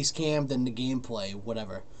people, a face cam, then the gameplay,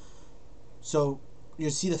 whatever. So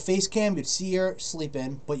you'd see the face cam, you'd see her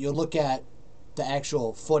sleeping, but you'd look at the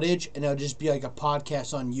actual footage, and it would just be like a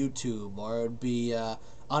podcast on YouTube, or it would be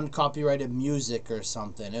uncopyrighted music or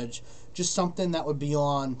something. It would just something that would be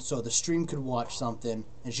on, so the stream could watch something,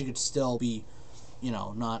 and she could still be,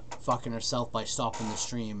 not fucking herself by stopping the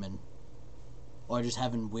stream, or just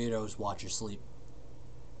having weirdos watch her sleep.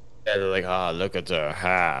 Yeah, they're like, look at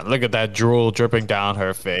her, look at that drool dripping down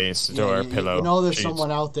her face to her pillow. You know there's sheets.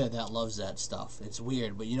 someone out there that loves that stuff. It's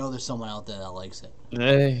weird, but there's someone out there that likes it.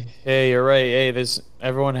 Hey, you're right. Hey,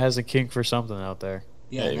 everyone has a kink for something out there.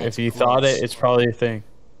 Yeah, Hey, that's if you gross. thought it, it's probably a thing.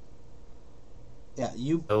 Yeah,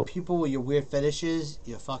 you Oh. people with your weird fetishes,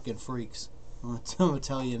 you're fucking freaks. I'm gonna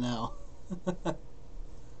tell you now.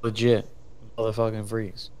 Legit, motherfucking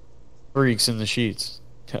freaks in the sheets.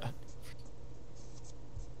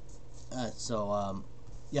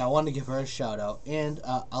 Yeah, I wanted to give her a shout out, and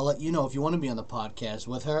I'll let you know if you want to be on the podcast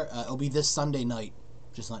with her. It'll be this Sunday night.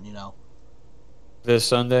 Just letting you know. This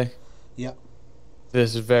Sunday. Yep.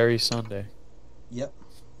 This very Sunday. Yep.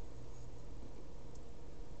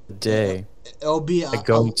 day It'll be I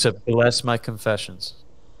go to bless my confessions.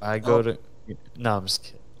 I go to. No, I'm just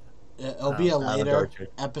kidding. it'll be a I'm a later Dark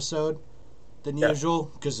episode than Yeah.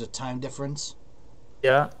 usual because of time difference.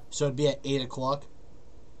 Yeah. So it'd be at 8 o'clock.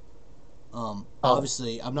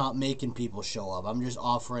 Obviously, I'm not making people show up. I'm just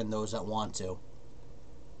offering those that want to.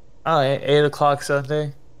 Oh, 8 o'clock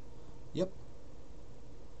Sunday. Yep.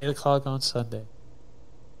 8 o'clock on Sunday.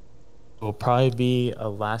 Will probably be a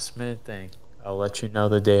last minute thing. I'll let you know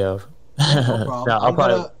the day of. No problem. No, I'll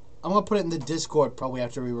probably. I'm gonna put it in the Discord probably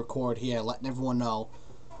after we record here, letting everyone know.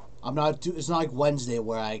 It's not like Wednesday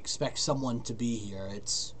where I expect someone to be here.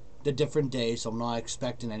 It's the different day, so I'm not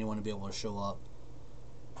expecting anyone to be able to show up.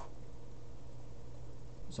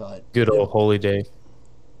 So Good old holy day.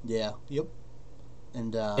 yeah, yep.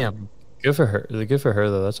 And Yeah, good for her. Good for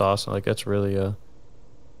her though. That's awesome. Like that's really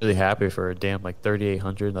really happy for her. Damn, like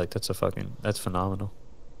 3,800. Like that's phenomenal.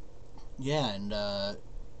 yeah, and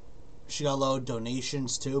she got a lot of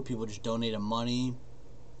donations too. People just donated money,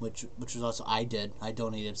 which was also I did. I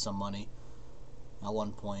donated some money at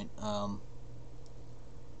one point.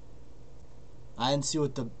 I didn't see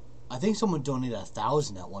I think someone donated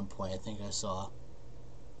 1,000 at one point. I think I saw.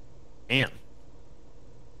 Damn.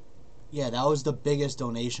 Yeah, that was the biggest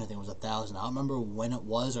donation. I think it was 1,000. I don't remember when it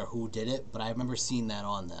was or who did it, but I remember seeing that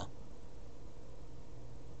on there.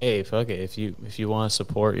 Hey, fuck it. If you want to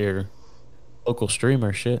support your local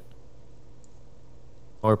streamer, shit.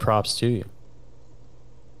 More props to you.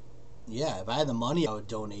 Yeah, if I had the money, I would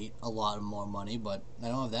donate a lot more money, but I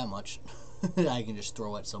don't have that much. I can just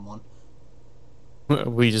throw at someone.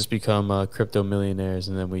 We just become crypto millionaires,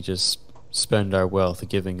 and then we just spend our wealth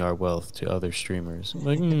giving our wealth to other streamers.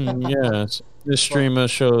 Like, yes, this streamer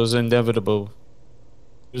shows inevitable.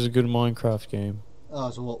 It was a good Minecraft game. Oh,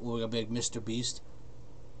 so what? We're a big Mr. Beast.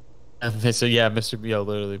 And so yeah,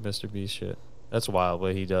 literally Mr. Beast shit. That's wild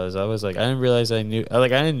what he does. I was like, I didn't realize I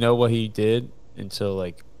didn't know what he did until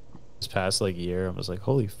like this past like year. I was like,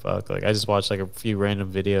 holy fuck! Like I just watched like a few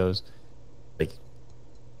random videos, like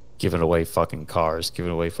giving away fucking cars,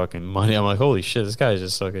 giving away fucking money. I'm like, holy shit, this guy's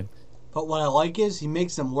just fucking. But what I like is he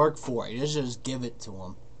makes them work for it. He doesn't just give it to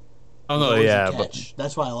them. Oh no, yeah, but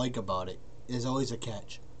that's what I like about it. There's always a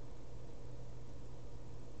catch.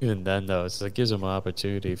 even then though, it's like gives him an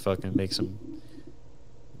opportunity, to fucking make some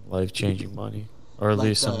life-changing money, or at Like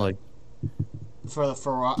least some like. For the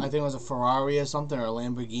Ferrari, I think it was a Ferrari or something, or a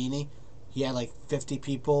Lamborghini. He had like 50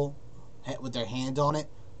 people with their hand on it,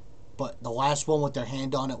 but the last one with their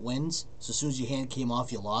hand on it wins. So as soon as your hand came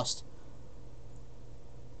off, you lost.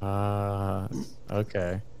 Okay.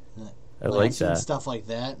 I I've like seen that. stuff like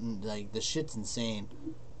that, and like the shit's insane.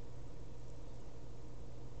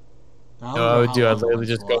 No, I would do. I'd literally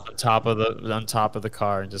just go on top of the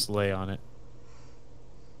car and just lay on it.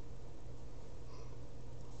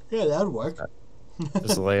 Yeah, that would work.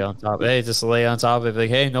 Just lay on top. Hey, just lay on top of it.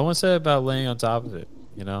 Like, hey, no one said about laying on top of it.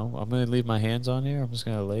 You know, I'm gonna leave my hands on here. I'm just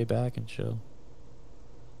gonna lay back and chill.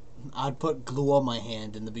 I'd put glue on my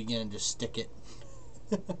hand in the beginning, just stick it.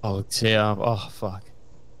 Oh damn! Oh fuck!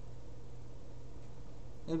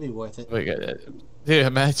 It'd be worth it. Wait, dude,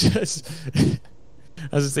 imagine just.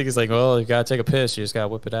 I was just thinking, it's like, well, you gotta take a piss. You just gotta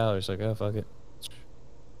whip it out. It's like, oh fuck it.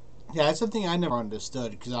 Yeah, that's something I never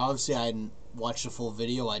understood because obviously I didn't watch the full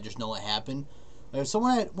video. I just know what happened. Like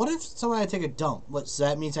what if someone had to take a dump? So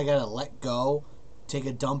that means I gotta let go, take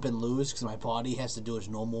a dump, and lose because my body has to do its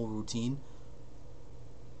normal routine.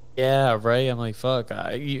 Yeah, right. I'm like, fuck.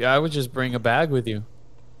 I would just bring a bag with you.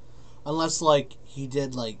 Unless like he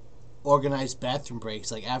did like organized bathroom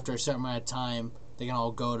breaks. Like after a certain amount of time, they can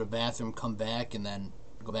all go to the bathroom, come back, and then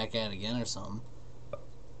go back at it again or something.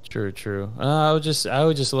 True. I would just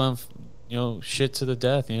let him, shit to the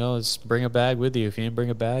death. Just bring a bag with you. If you didn't bring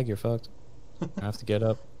a bag, you're fucked. You have to get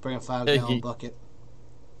up. Bring a 5-gallon bucket.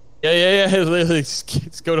 Yeah. Literally,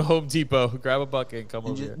 just go to Home Depot, grab a bucket, and come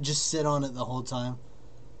over here. Just sit on it the whole time.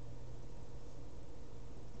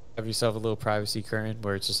 Have yourself a little privacy curtain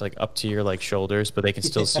where it's just like up to your like shoulders, but they can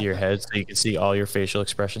still see your head, so you can see all your facial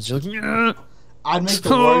expressions. You're like, yeah. I'd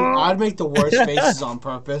make the worst faces on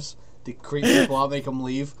purpose to creep people out, make them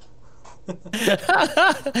leave. Especially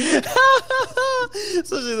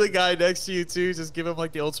the guy next to you too. Just give him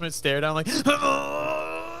like the ultimate stare down, like.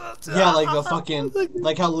 Yeah, like the fucking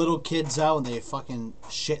like how little kids out and they fucking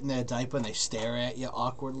shit in their diaper and they stare at you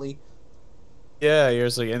awkwardly. Yeah, you're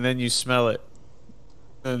just like, and then you smell it.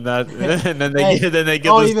 And then they give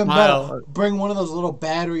the even smile. better, bring one of those little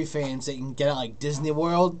battery fans that you can get at like Disney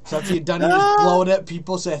World. So after you're done, you just blow it at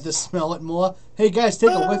people so they have to smell it more. Hey guys,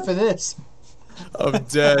 take a whiff of this. I'm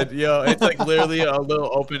dead. Yo, it's like literally a little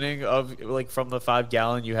opening of like from the 5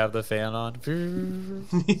 gallon. You have the fan on.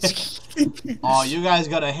 Oh, you guys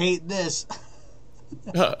gotta hate this.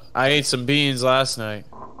 I ate some beans last night.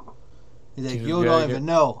 He's like, you don't even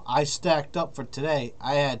know. I stacked up for today.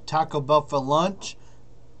 I had Taco Bell for lunch.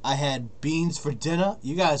 I had beans for dinner.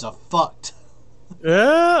 You guys are fucked.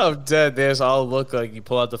 Yeah, I'm dead. There's all look like you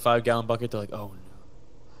pull out the 5 gallon bucket. They're like, oh no.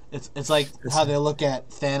 It's like how they look at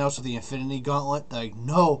Thanos with the Infinity Gauntlet. They're like,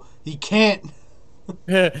 no, he can't.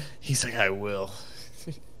 He's like, I will.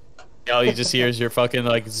 All you just hear is your fucking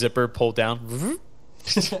like zipper pulled down.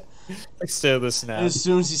 Like still the snap. As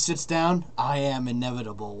soon as he sits down, I am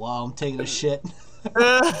inevitable while I'm taking a shit.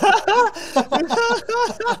 Yeah.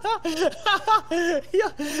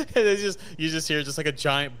 And it's just you just hear just like a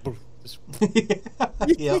giant.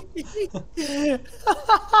 Yep.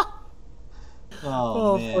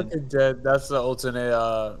 Oh man. fucking dead. That's the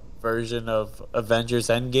alternate version of Avengers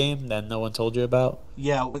Endgame that no one told you about.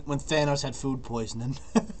 Yeah, when Thanos had food poisoning.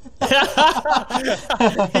 Yo,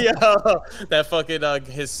 that fucking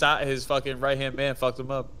his fucking right hand man fucked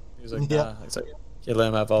him up. He was like, nah. Yeah. It's like, can't let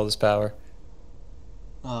him have all this power.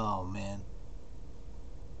 Oh man.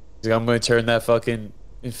 He's like, I'm gonna turn that fucking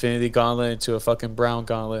Infinity Gauntlet into a fucking brown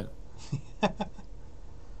gauntlet.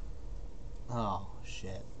 Oh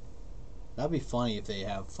shit. That'd be funny if they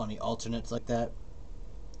have funny alternates like that.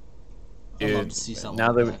 I'd love to see something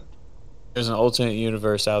now like that that. there's an alternate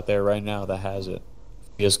universe out there right now that has it.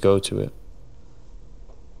 You just go to it.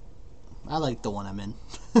 I like the one I'm in.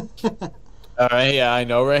 All right, yeah, I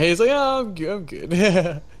know, right? He's like, oh, I'm good.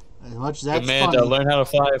 As much as that's Amanda, funny. learn how to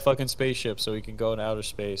fly a fucking spaceship so we can go into outer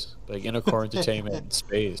space, like Intercore Entertainment in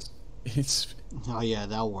space. It's Oh yeah,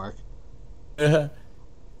 that'll work. you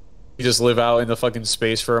just live out in the fucking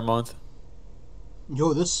space for a month.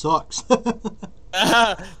 Yo, this sucks.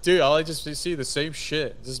 Dude, all I just see the same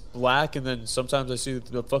shit, just black, and then sometimes I see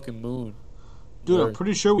the fucking moon. Dude, I'm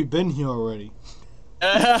pretty sure we've been here already.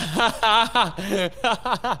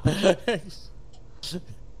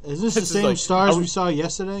 Is this the same like, stars we saw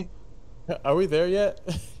yesterday? Are we there yet?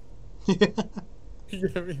 Yeah. You know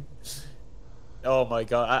what I mean? Oh my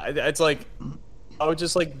god! It's like I would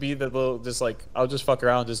just like be the little, just like I'll just fuck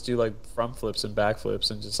around, just do like front flips and back flips,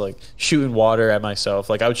 and just like shooting water at myself.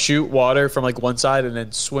 Like I would shoot water from like one side and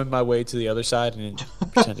then swim my way to the other side and then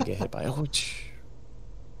pretend to get hit by. Oh,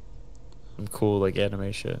 some cool like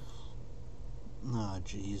anime shit. Oh,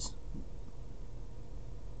 jeez.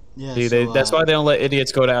 Yeah, See, so, that's why they don't let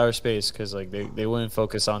idiots go to outer space, because like they wouldn't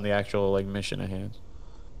focus on the actual like mission at hand.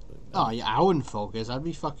 Oh, yeah, I wouldn't focus. I'd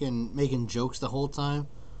be fucking making jokes the whole time.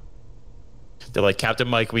 They're like, Captain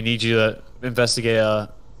Mike, we need you to investigate a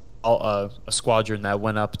squadron that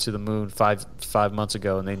went up to the moon five months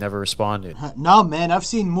ago and they never responded. No, man, I've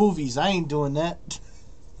seen movies. I ain't doing that.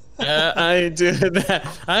 I ain't doing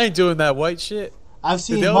that. I ain't doing that white shit. I've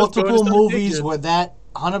seen They always go to multiple some movies digits. where that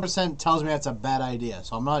 100% tells me that's a bad idea,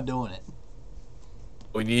 so I'm not doing it.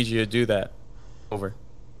 We need you to do that. Over.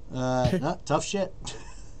 No, tough shit.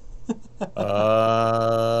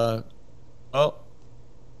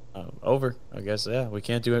 Over. I guess, yeah. We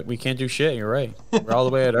can't do it. We can't do shit. You're right. We're all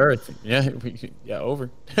the way at Earth. Yeah. Yeah.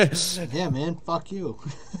 Over. Yeah, man, fuck you.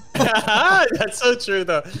 That's so true,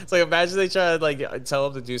 though. It's like, imagine they try to like tell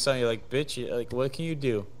them to do something. You're like, bitch. Like, what can you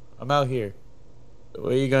do? I'm out here.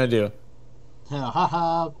 What are you gonna do?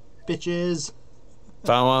 Haha, bitches. If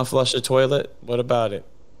I want to flush the toilet, what about it?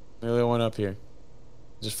 I'm the only one up here.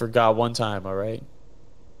 Just forgot one time. All right.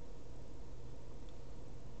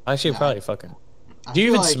 Actually, probably fucking. I Do you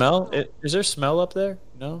feel even like- smell? Is there smell up there?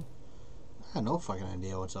 No. I have no fucking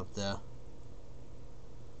idea what's up there.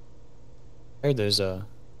 I heard there's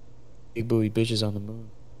big booty bitches on the moon.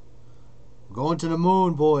 Going to the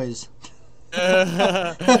moon, boys.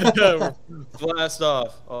 Blast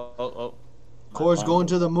off. Oh. Core's going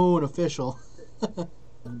to the moon, official.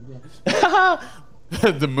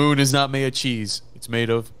 The moon is not made of cheese. It's made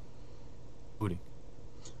of booty.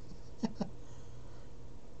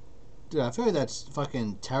 Dude, I feel like that's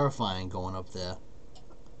fucking terrifying going up there.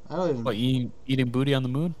 I don't even... What, you eating booty on the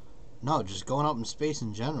moon? No, just going up in space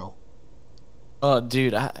in general. Oh,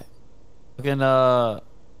 dude, I know.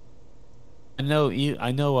 I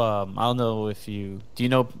don't know if you do. You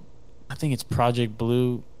know, I think it's Project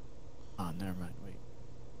Blue. Oh, never mind.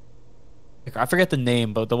 Wait, I forget the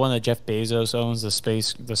name, but the one that Jeff Bezos owns, the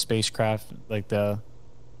spacecraft, like the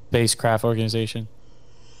spacecraft organization.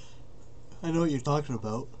 I know what you're talking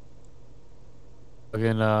about.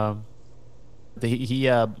 Fucking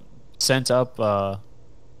he sent up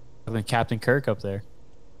Captain Kirk up there.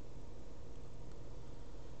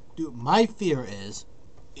 Dude, my fear is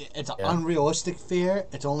it's an Yeah. unrealistic fear.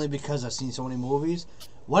 It's only because I've seen so many movies.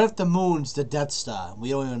 What if the moon's the Death Star? We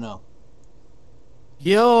don't even know.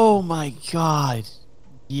 Yo, my God.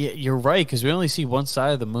 Yeah, you're right, because we only see one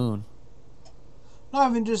side of the moon. Not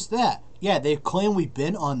even just that. Yeah, they claim we've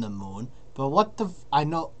been on the moon, but what the? I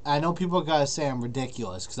know people are gonna say I'm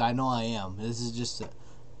ridiculous because I know I am. This is just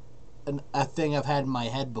a thing I've had in my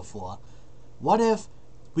head before. What if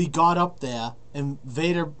we got up there and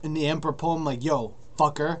Vader and the Emperor pulled him like, "Yo,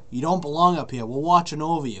 fucker, you don't belong up here. We're watching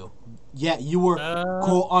over you. Yeah, you were Uh,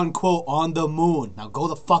 quote unquote on the moon. Now go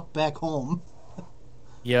the fuck back home."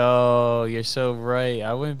 Yo, you're so right.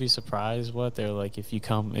 I wouldn't be surprised what they're like if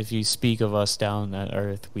you speak of us down at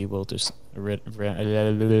Earth, we will just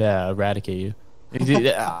eradicate you.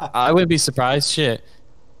 I wouldn't be surprised. Shit,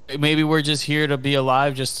 maybe we're just here to be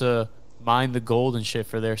alive, just to mine the gold and shit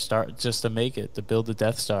for their star, just to make it, to build the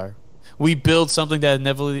Death Star. We build something that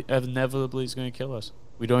inevitably is going to kill us.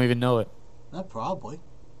 We don't even know it. Not probably.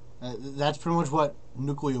 That's pretty much what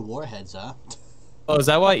nuclear warheads are. Oh, is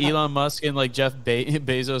that why Elon Musk and like Jeff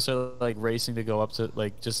Bezos are like racing to go up to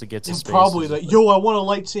like just to get to They're space? probably like, "Yo, I want a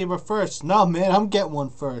lightsaber first." No, man, I'm getting one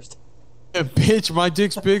first. Bitch, my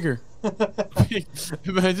dick's bigger.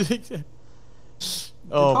 My dick. They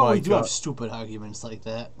Oh my probably do have God. stupid arguments like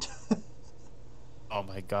that. Oh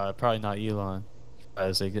my God. Probably not Elon. I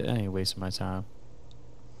was like, I ain't wasting my time.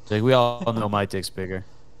 Like, we all know my dick's bigger.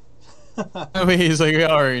 I mean, he's like, we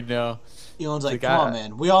already know. Elon's like, Like, "Come on,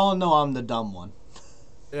 man. We all know I'm the dumb one."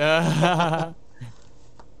 Yeah.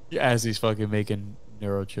 As he's fucking making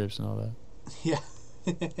neurochips and all that. Yeah.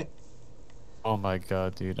 Oh my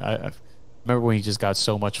God, dude. I remember when he just got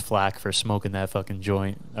so much flack for smoking that fucking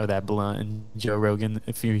joint or that blunt and Joe Rogan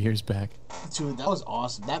a few years back. Dude, that was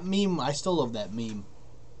awesome. That meme, I still love that meme.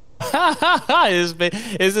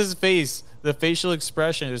 His face, the facial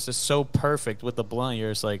expression is just so perfect with the blunt.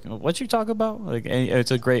 You're just like, what you talk about? Like, and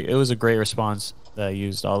it was a great response that I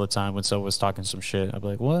used all the time when someone was talking some shit. I'd be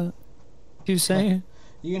like, what you saying?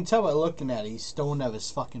 You can tell by looking at it, he's stoned out of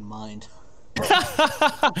his fucking mind.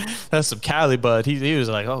 That's some Cali bud. He was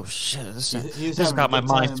like, oh shit, He was this having got a my good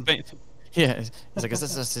mind time. spent. Yeah, he's like, is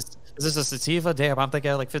this a sativa? Damn, I'm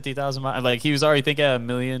thinking at like 50,000 miles. Like he was already thinking at a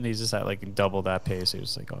million. He's just at like double that pace. He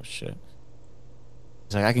was like, oh shit.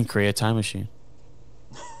 He's like, I can create a time machine.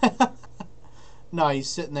 No, he's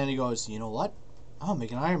sitting there and he goes, "You know what? I'll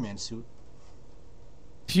make an Iron Man suit."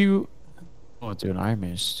 If you oh, dude, an Iron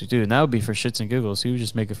Man, dude, and that would be for shits and giggles. He would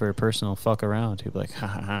just make it for a personal fuck around. He'd be like, ha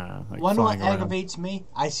ha ha, like Wonder what flying around. aggravates me?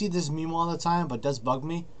 I see this meme all the time, but does bug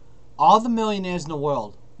me. All the millionaires in the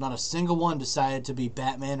world, not a single one decided to be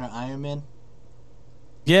Batman or Iron Man.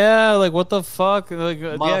 Yeah, like what the fuck? Like,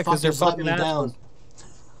 yeah, because they're Motherfuckers let fucking me assholes. down.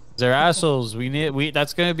 They're assholes.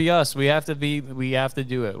 That's gonna be us. We have to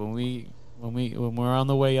do it when we're on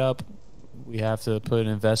the way up. We have to put an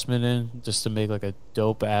investment in just to make like a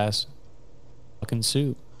dope ass fucking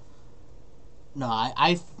suit. No,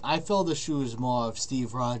 I fill the shoes more of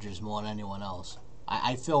Steve Rogers more than anyone else.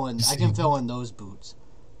 I can fill in those boots.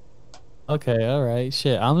 Okay, all right,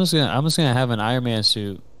 shit. I'm just gonna have an Iron Man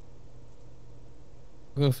suit.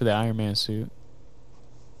 I'll go for the Iron Man suit.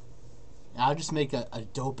 I'll just make a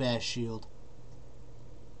dope ass shield.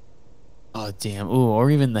 Oh damn! Ooh, or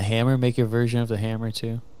even the hammer. Make your version of the hammer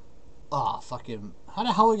too. Oh, fucking. How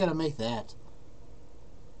the hell are we gonna make that?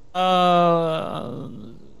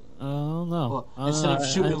 I don't know. Well, instead of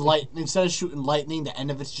shooting lightning, the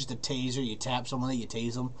end of it's just a taser. You tap someone, you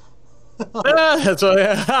tase them. That's what.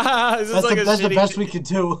 That's the best we could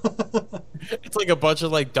do. It's like a bunch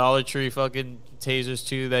of like Dollar Tree fucking tasers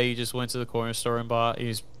too that you just went to the corner store and bought. You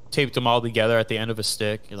just taped them all together at the end of a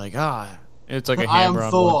stick. You're like, ah, it's like a I am hammer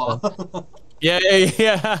on one side. Thor. Yeah.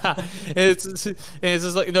 It's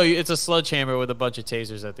just like no, it's a sledgehammer with a bunch of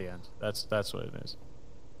tasers at the end. That's what it is.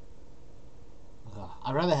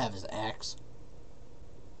 I'd rather have his axe.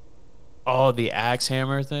 Oh, the axe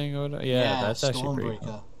hammer thing. Or whatever? Yeah, that's actually pretty Stormbreaker.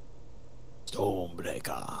 cool.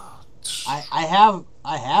 Stormbreaker. I have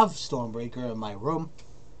Stormbreaker in my room.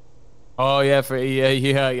 Oh yeah.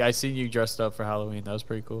 I seen you dressed up for Halloween. That was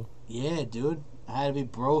pretty cool. Yeah, dude. I had to be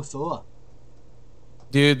bro Thor.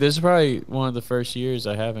 Dude, this is probably one of the first years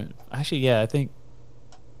I haven't. Actually, yeah, I think.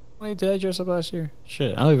 Wait, did I dress up last year?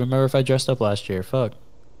 Shit, I don't even remember if I dressed up last year. Fuck.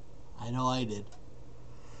 I know I did.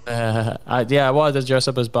 I wanted to dress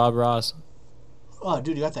up as Bob Ross. Oh,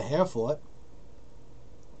 dude, you got the hair for it.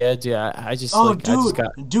 Yeah, dude, I just. Oh, like, I just dude,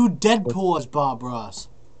 got. dude, Deadpool is Bob Ross.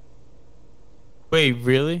 Wait,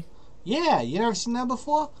 really? Yeah, you never seen that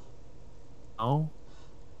before? No.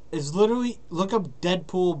 It's literally look up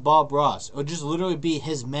Deadpool Bob Ross. It would just literally be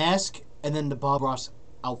his mask and then the Bob Ross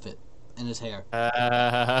outfit. in his hair.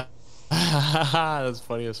 That's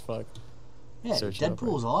funny as fuck. Yeah, Search it up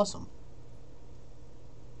Deadpool is awesome.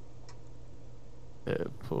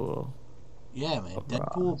 Deadpool. Yeah, man. Bob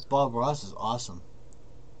Deadpool Ross. Bob Ross is awesome.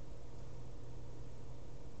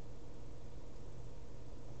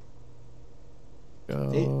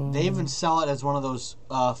 They even sell it as one of those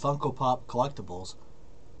Funko Pop collectibles.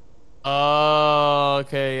 Oh,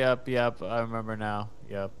 okay. Yep. I remember now.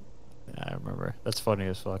 Yep. I remember. That's funny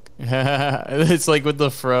as fuck. It's like with the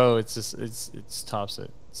fro. It's just it's tops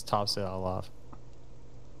it. It's tops it all off.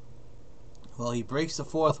 Well, he breaks the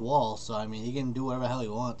fourth wall, so I mean, he can do whatever the hell he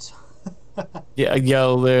wants. Yeah.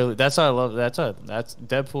 Yo, literally. That's how I love. That's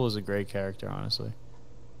Deadpool is a great character, honestly.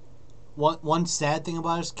 One sad thing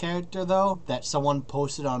about his character, though, that someone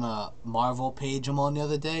posted on a Marvel page I'm on the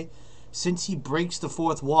other day, since he breaks the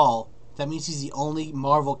fourth wall, that means he's the only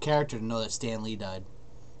Marvel character to know that Stan Lee died.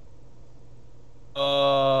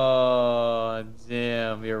 Oh,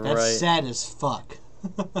 damn. You're That's right. sad as fuck.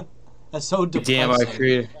 That's so depressing. Damn, our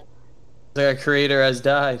creator. Our creator has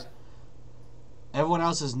died. Everyone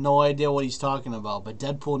else has no idea what he's talking about, but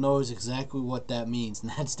Deadpool knows exactly what that means,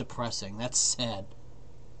 and that's depressing. That's sad.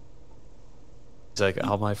 He's like,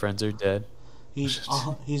 all my friends are dead. He's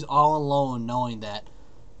all alone knowing that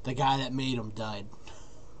the guy that made him died.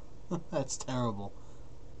 That's terrible.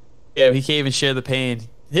 Yeah, he can't even share the pain.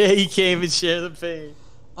 Yeah, he can't even share the pain.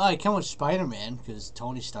 Oh, I come with Spider-Man because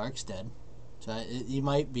Tony Stark's dead, so you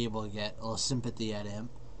might be able to get a little sympathy at him.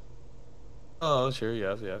 Oh, sure.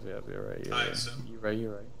 Yeah. You're right.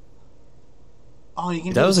 You're right. Oh, you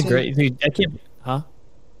can. That do was the a same, great. Dude, I can't. Huh?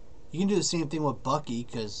 You can do the same thing with Bucky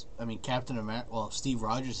because I mean, Captain America. Well, Steve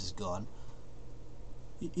Rogers is gone.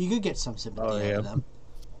 You could get some sympathy out of them.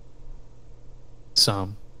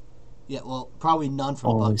 Some. Yeah, well, probably none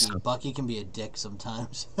from Only Bucky. some. Bucky can be a dick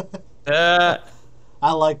sometimes. Uh,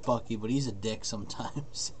 I like Bucky, but he's a dick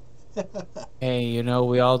sometimes. hey,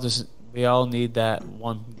 we all need that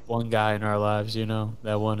one guy in our lives.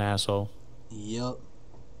 That one asshole. Yep.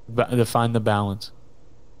 To find the balance.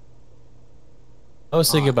 I was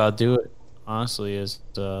thinking about doing, honestly, is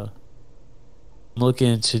I'm looking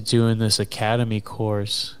into doing this academy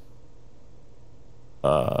course.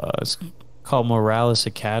 It's called Morales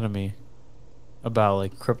Academy, about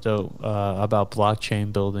like crypto, about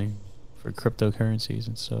blockchain building for cryptocurrencies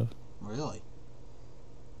and stuff. Really?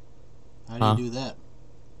 How do you do that?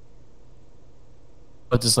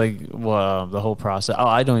 But just like the whole process. Oh,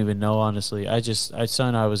 I don't even know, honestly. I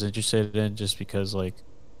was interested in just because, like,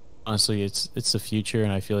 honestly, it's the future,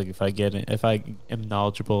 and I feel like if I am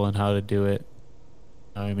knowledgeable on how to do it,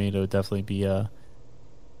 I mean, it would definitely be a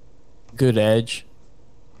good edge.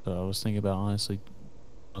 So I was thinking about, honestly,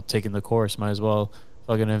 taking the course. Might as well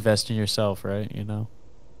fucking invest in yourself, right?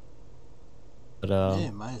 But Yeah,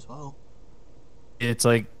 might as well. it's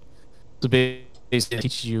like the basically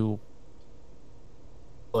teaches you,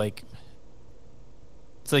 like,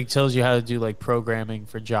 it's like tells you how to do like programming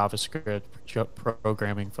for JavaScript,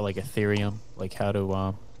 programming for like Ethereum, like how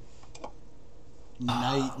to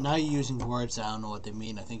Now you're using words I don't know what they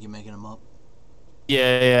mean. I think you're making them up. Yeah,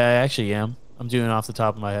 I actually am. I'm doing it off the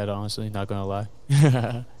top of my head, honestly, not gonna lie.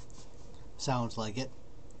 Sounds like it.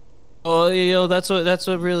 Well, that's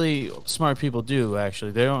what really smart people do.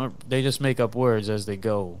 Actually, they just make up words as they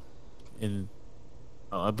go, and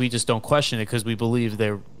we just don't question it because we believe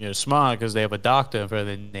they're smart because they have a doctor for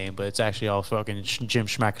their name, but it's actually all fucking Jim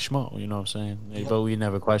Schmack Schmo. You know what I'm saying? Yep. But we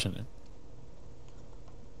never question it.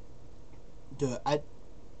 Dude,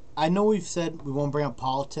 I know we've said we won't bring up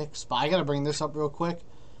politics, but I gotta bring this up real quick.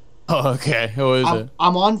 Oh, okay. What is it?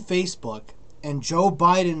 I'm on Facebook, and Joe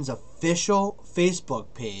Biden's official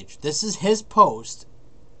Facebook page. This is his post,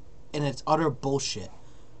 and it's utter bullshit.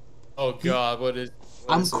 Oh God, what is?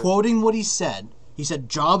 I'm quoting what he said. He said,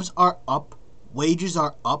 "Jobs are up, wages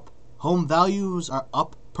are up, home values are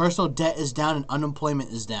up, personal debt is down, and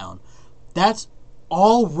unemployment is down." That's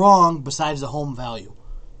all wrong besides the home value.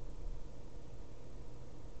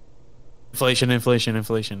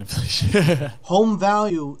 Inflation. Home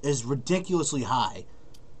value is ridiculously high.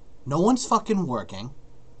 No one's fucking working.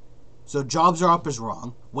 So jobs are up is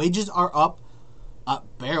wrong. Wages are up,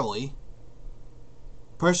 barely.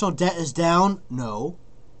 Personal debt is down, no.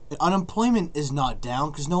 And unemployment is not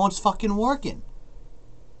down because no one's fucking working.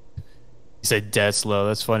 You said debt's low.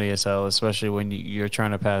 That's funny as hell, especially when you're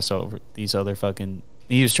trying to pass over these other fucking.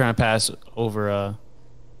 He was trying to pass over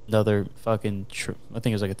another fucking. I think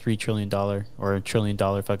it was like a $3 trillion or $1 trillion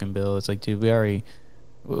fucking bill. It's like, dude, this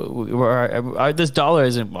dollar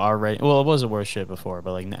isn't already. Well, it wasn't worth shit before,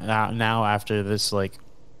 but like now after this like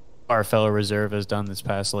our fellow reserve has done this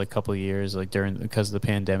past like couple of years, like during because of the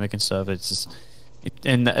pandemic and stuff. It's just,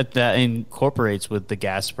 and that incorporates with the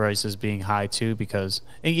gas prices being high too, because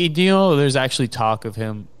and you know there's actually talk of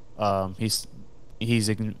him. He's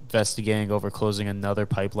investigating over closing another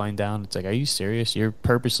pipeline down. It's like, are you serious? You're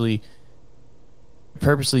purposely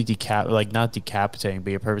like not decapitating,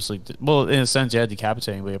 but you're purposely well in a sense, yeah,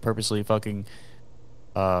 decapitating, but you're purposely fucking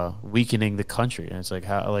weakening the country. And it's like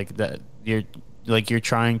how like that you're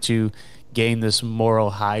trying to gain this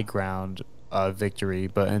moral high ground victory,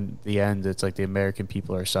 but in the end it's like the American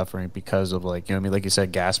people are suffering because of like, you know what I mean, like you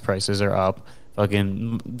said, gas prices are up.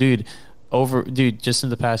 Fucking dude, just in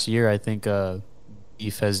the past year I think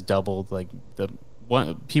beef has doubled. Like the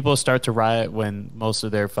one people start to riot when most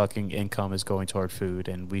of their fucking income is going toward food,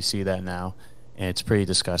 and we see that now, and it's pretty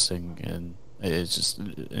disgusting. And it's just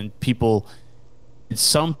and people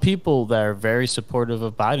some people that are very supportive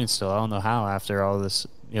of Biden still. I don't know how after all this,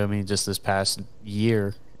 you know what I mean, just this past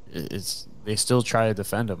year, it's they still try to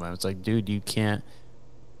defend him. And it's like, dude, you can't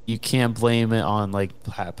blame it on like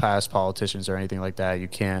past politicians or anything like that. You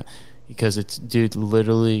can't, because it's dude,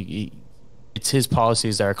 literally, it's his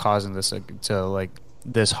policies that are causing this to like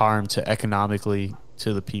this harm to economically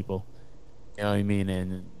to the people. You know what I mean?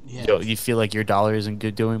 And Yeah. you feel like your dollar isn't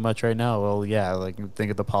good doing much right now. Well, yeah, like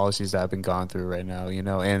think of the policies that have been gone through right now. You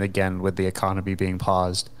know, and again with the economy being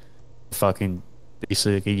paused, fucking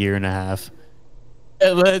basically like a year and a half.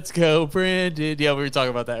 Let's go, Brandon. Yeah, we were talking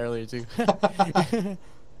about that earlier too.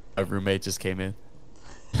 My roommate just came in.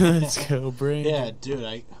 Let's go, Brandon. Yeah, dude,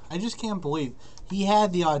 I just can't believe he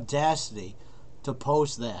had the audacity to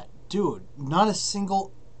post that. Dude, not a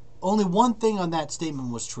single, only one thing on that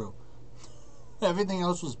statement was true. Everything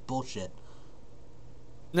else was bullshit.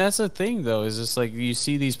 And that's the thing, though, is just like you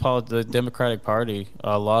see these the Democratic Party.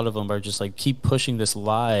 A lot of them are just like keep pushing this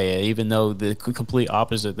lie, even though the complete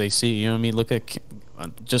opposite they see. You know what I mean? Look at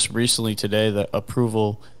just recently today, the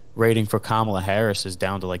approval rating for Kamala Harris is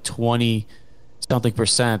down to like 20 something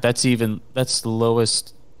percent. That's the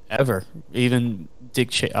lowest ever. Even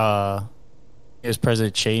is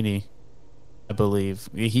President Cheney, I believe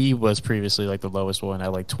he was previously like the lowest one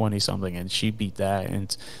at like 20 something, and she beat that.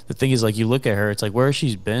 And the thing is, like, you look at her, it's like where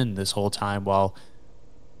she's been this whole time, while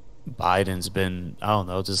Biden's been, I don't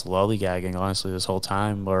know, just lollygagging honestly this whole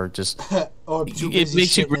time, or just Or too it busy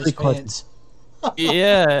makes you shitting really his question. pants.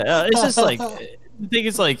 Yeah, it's just like the thing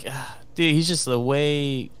is like, dude, he's just the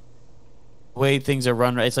way things are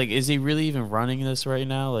run. It's like, is he really even running this right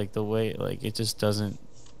now? Like the way, like it just doesn't.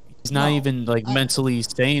 He's not No, even like mentally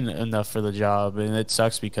sane enough for the job, and it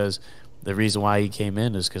sucks because the reason why he came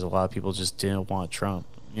in is because a lot of people just didn't want Trump.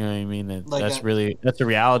 You know what I mean? And Like that's the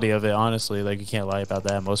reality of it. Honestly, like you can't lie about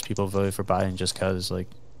that. Most people voted for Biden just because, like,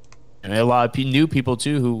 and a lot of new people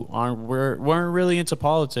too who weren't really into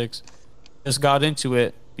politics, just got into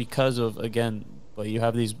it because of, again. But you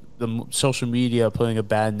have social media putting a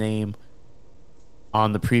bad name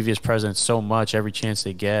on the previous president so much every chance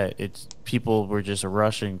they get. It's people were just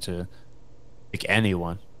rushing to pick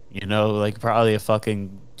anyone, you know, like probably a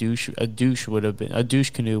douche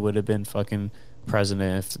canoe would have been fucking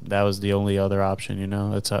president if that was the only other option, you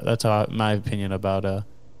know. That's how my opinion about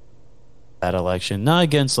that election. Not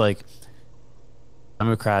against like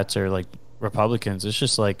Democrats or like Republicans. It's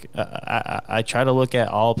just like I try to look at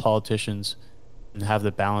all politicians and have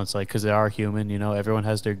the balance, like, because they are human, you know. Everyone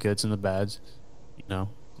has their goods and the bads. You know,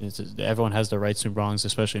 everyone has their rights and wrongs,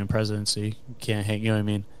 especially in presidency. You can't hang, you know what I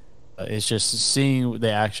mean? It's just seeing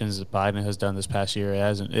the actions that Biden has done this past year.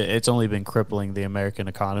 It's only been crippling the American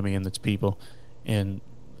economy and its people, and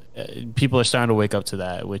people are starting to wake up to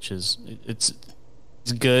that, which is it's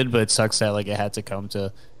good, but it sucks that like it had to come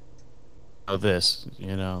to this,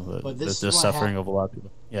 you know, the suffering of a lot of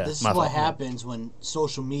people. Yeah, this is what happens when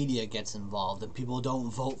social media gets involved and people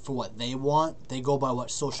don't vote for what they want. They go by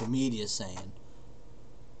what social media is saying.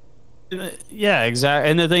 Yeah,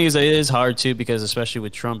 exactly. And the thing is, it is hard too, because especially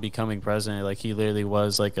with Trump becoming president, like he literally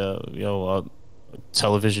was like a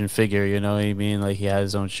television figure. You know what I mean? Like he had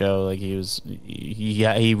his own show. Like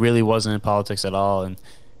he really wasn't in politics at all, and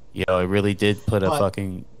it really did put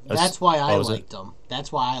That's why I liked him.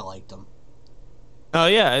 That's why I liked him. Oh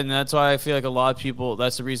yeah, and that's why I feel like a lot of people.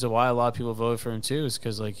 That's the reason why a lot of people voted for him too, is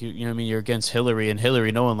because like you know what I mean. You're against Hillary, and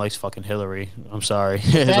Hillary, no one likes fucking Hillary. I'm sorry.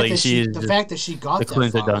 The fact that she got that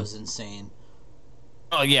far was insane.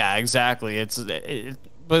 Oh yeah, exactly.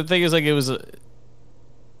 But the thing is, like, it was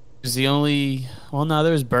the only. Well, no,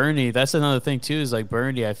 there was Bernie. That's another thing too. Is like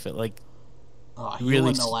Bernie. I feel like he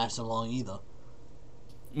wouldn't have lasted long either.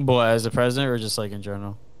 Boy, as a president or just like in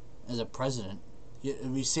general? As a president,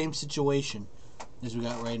 it'd be same situation as we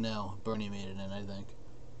got right now. Bernie made it in, I think.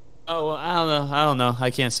 Oh, well, I don't know. I don't know.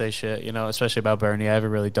 I can't say shit, especially about Bernie. I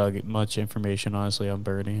haven't really dug much information, honestly, on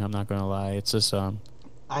Bernie. I'm not gonna lie. It's just I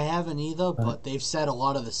haven't either, but they've said a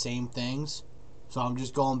lot of the same things. So I'm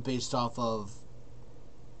just going based off of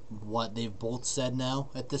what they've both said now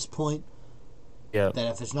at this point. yeah. That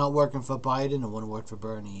if it's not working for Biden, it wouldn't work for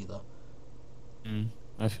Bernie either. Mm.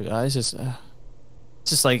 I feel. I just.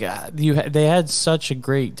 It's just like they had such a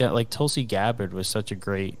great like Tulsi Gabbard was such a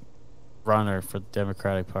great runner for the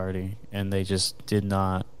Democratic Party, and they just did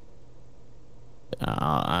not.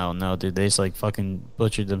 I don't know, dude. They just like fucking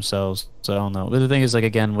butchered themselves. So I don't know. But the thing is, like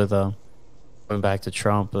again, with going back to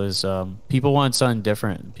Trump, is people want something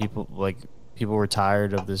different. People were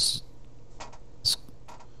tired of this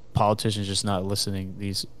politicians just not listening.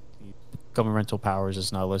 These governmental powers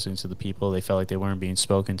just not listening to the people. They felt like they weren't being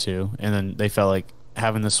spoken to, and then they felt like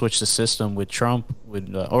having to switch the system with Trump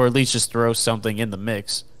would, or at least just throw something in the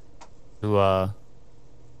mix to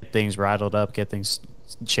get things rattled up, get things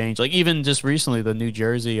changed. Like even just recently, the New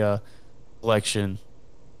Jersey election.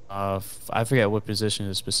 I forget what position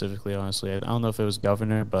it is specifically. Honestly, I don't know if it was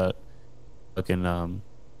governor, but fucking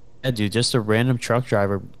yeah, dude, just a random truck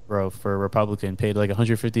driver, bro, for a Republican paid like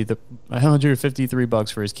 153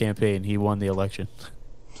 bucks for his campaign. He won the election.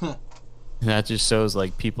 And that just shows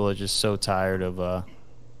like people are just so tired of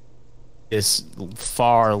this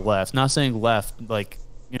far left. Not saying left, like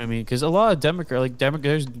what I mean, because a lot of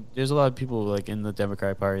there's a lot of people like in the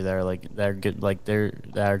Democratic Party that are like that are good, like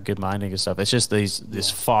that are good minded and stuff. It's just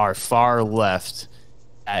this far left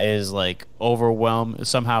that is like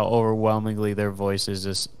somehow overwhelmingly their voice is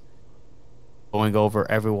just going over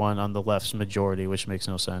everyone on the left's majority, which makes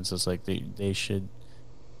no sense. It's like they should.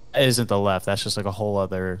 It isn't the left. That's just like a whole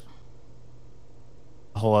other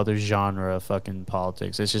genre of fucking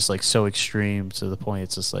politics. It's just like so extreme to the point.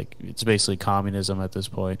 It's just like it's basically communism at this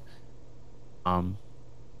point. Um,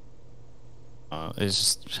 it's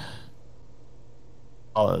just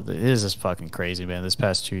it is just fucking crazy, man. This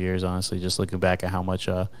past 2 years, honestly, just looking back at how much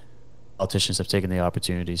politicians have taken the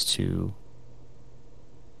opportunities to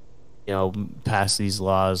pass these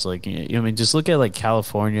laws. Like, I mean, just look at like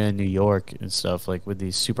California and New York and stuff, like with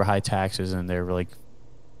these super high taxes, and they're like,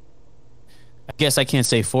 I guess I can't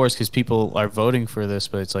say forced because people are voting for this,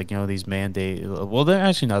 but it's like, these mandate. Well, they're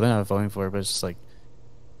actually no, they're not voting for it, but it's just like,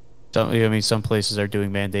 I mean, some places are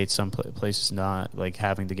doing mandates, some places not, like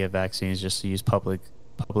having to get vaccines just to use public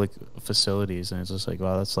facilities, and it's just like,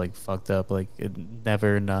 wow, that's like fucked up. Like, it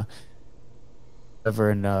never in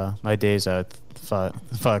my days I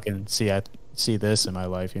fucking see this in my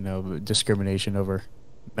life, discrimination over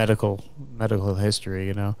medical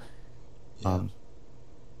history, Yeah. um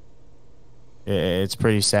it's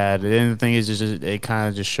pretty sad. And the thing is, just it kind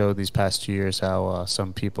of just showed these past 2 years how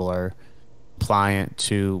some people are pliant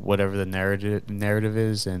to whatever the narrative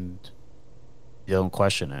is, and they don't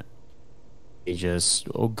question it. They just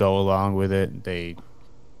go along with it. They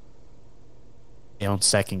don't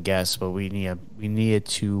second guess. But we need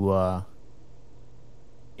to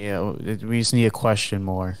we just need to question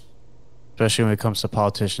more, especially when it comes to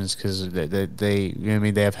politicians, because I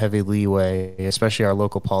mean, they have heavy leeway, especially our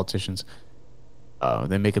local politicians.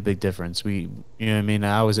 They make a big difference. What I mean?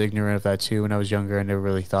 I was ignorant of that too when I was younger. I never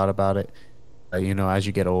really thought about it. As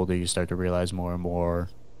you get older, you start to realize more and more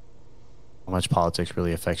how much politics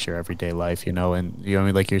really affects your everyday life. And I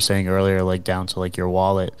mean, like you're saying earlier, like down to like your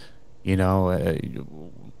wallet. You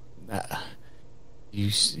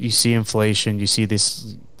see inflation. You see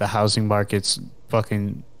the housing market's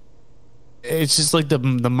fucking. It's just like the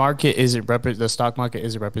market isn't the stock market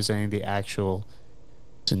isn't representing the actual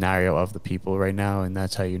scenario of the people right now, and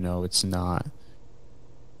that's how it's not.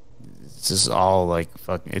 It's just all like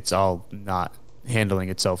fucking. It's all not handling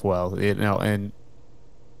itself well, And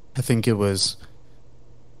I think it was.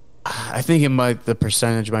 I think the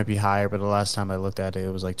percentage might be higher, but the last time I looked at it,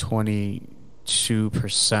 it was like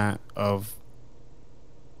 22% of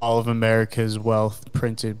all of America's wealth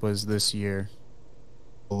printed was this year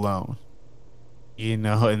alone. And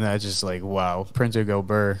that's just like, wow, printer go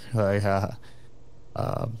burr. Like,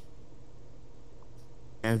 um,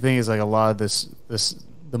 and the thing is, like, a lot of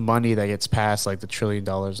the money that gets passed, like the $1 trillion,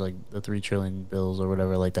 like the 3 trillion bills or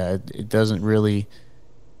whatever, like that, it doesn't really.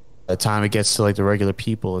 By the time it gets to like the regular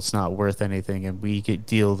people, it's not worth anything, and we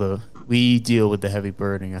deal with the heavy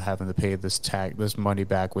burden of having to pay this money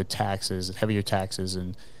back with heavier taxes,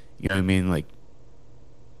 and what I mean, like,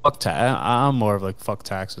 I'm more of like fuck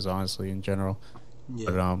taxes, honestly, in general.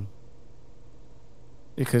 Yeah. But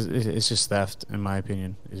because it's just theft, in my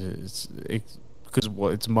opinion. Because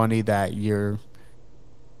it's money that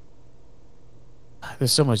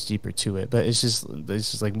there's so much deeper to it, but it's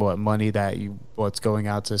just like what money that you what's going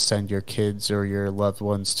out to send your kids or your loved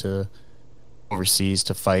ones to overseas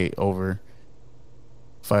to fight over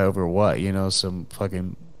what, some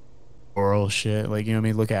fucking oral shit. Like, what I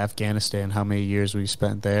mean? Look at Afghanistan, how many years we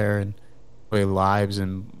spent there and lives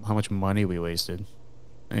and how much money we wasted.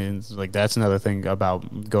 And it's like that's another thing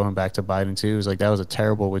about going back to Biden too, is like that was a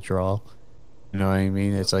terrible withdrawal. You know what I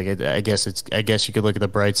mean? It's like I guess you could look at the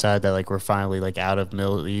bright side that like we're finally like out of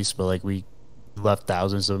Middle East, but like we left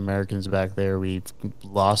thousands of Americans back there. We've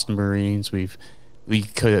lost Marines. We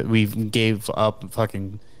gave up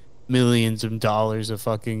fucking millions of dollars of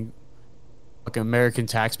fucking American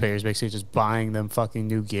taxpayers basically just buying them fucking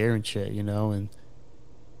new gear and shit, and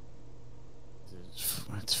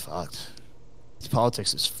it's fucked.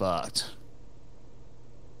 Politics is fucked.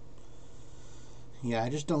 Yeah, I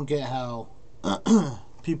just don't get how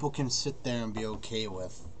people can sit there and be okay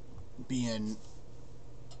with being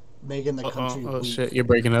making the country Oh weak. shit, you're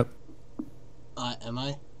breaking up. Am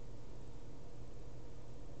I?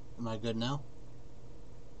 Am I good now?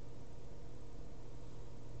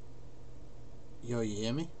 Yo, you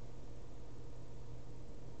hear me?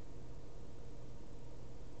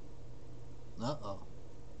 Uh-oh.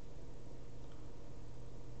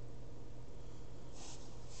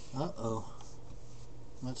 Uh-oh.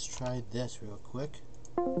 Let's try this real quick.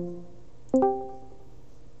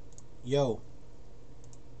 Yo.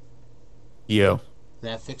 Yo. Did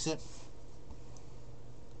that fix it?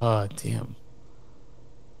 Oh damn.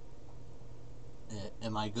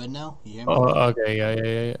 Am I good now? You hear me? Oh, okay,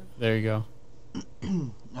 yeah. There you go.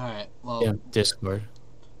 Alright, well, Yeah, Discord.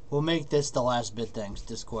 we'll make this the last bit then, 'cause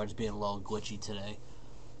Discord's being a little glitchy today.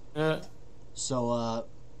 So,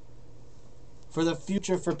 for the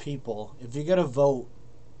future for people, if you're gonna vote,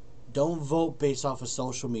 don't vote based off of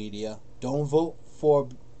social media. Don't vote for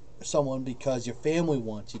someone because your family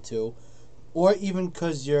wants you to, or even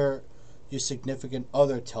because your significant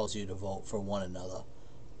other tells you to vote for one another.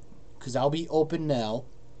 Because I'll be open now.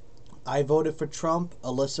 I voted for Trump.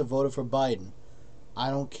 Alyssa voted for Biden. I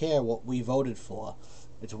don't care what we voted for.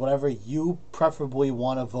 It's whatever you preferably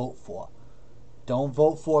want to vote for. Don't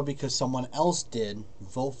vote for because someone else did.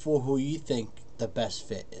 Vote for who you think the best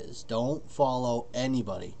fit is. Don't follow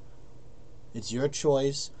anybody. It's your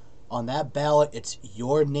choice. On that ballot, it's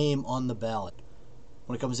your name on the ballot.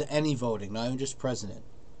 When it comes to any voting, not even just president.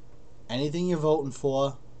 Anything you're voting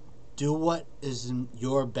for, do what is in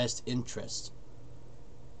your best interest.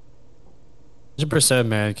 100%,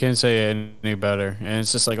 man. Can't say it any better. And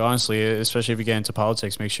it's just like honestly, especially if you get into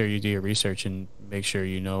politics, make sure you do your research and make sure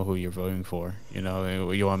you know who you're voting for. You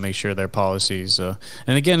want to make sure their policies. And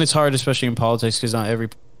again, it's hard, especially in politics, because not every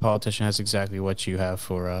politician has exactly what you have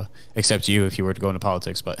for, except you if you were to go into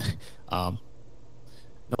politics. But no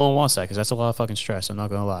one wants that because that's a lot of fucking stress. I'm not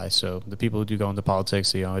gonna lie. So the people who do go into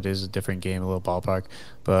politics, it is a different game, a little ballpark.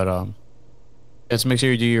 But just make sure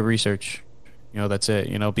you do your research. That's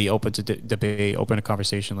it. Be open to debate, open to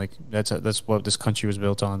conversation. Like that's what this country was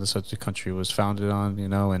built on. That's what the country was founded on.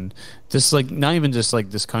 And just like not even just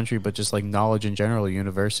like this country, but just like knowledge in general.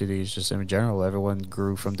 Universities, just in general, everyone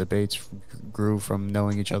grew from debates, grew from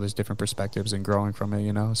knowing each other's different perspectives and growing from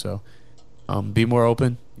it. So, be more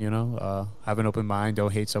open. Have an open mind.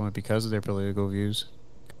 Don't hate someone because of their political views.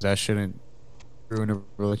 'Cause that shouldn't ruin a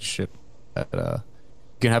relationship. You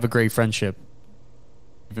can have a great friendship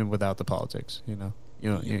even without the politics, even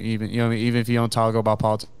if you don't talk about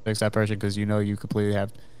politics, that person, because you completely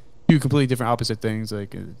have two completely different opposite things.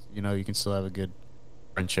 Like you can still have a good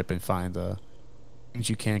friendship and find the things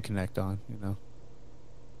you can connect on.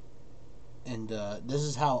 And this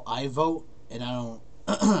is how I vote, and I don't,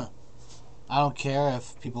 I don't care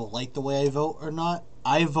if people like the way I vote or not.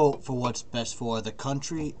 I vote for what's best for the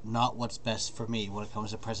country, not what's best for me when it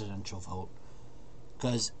comes to presidential vote.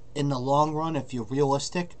 Because in the long run, if you're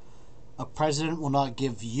realistic, a president will not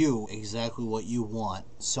give you exactly what you want.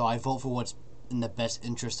 So I vote for what's in the best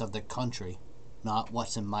interest of the country, not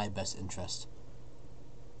what's in my best interest.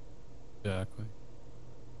 Exactly.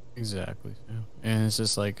 Yeah. And it's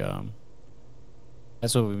just like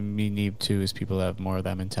that's what we need too, is people that have more of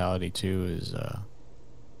that mentality too, is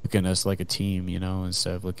looking at us like a team,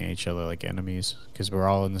 instead of looking at each other like enemies, because we're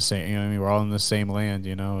all in the same, we're all in the same land,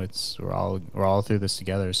 we're all through this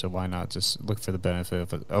together. So why not just look for the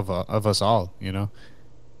benefit of us all, I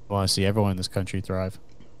want to see everyone in this country thrive.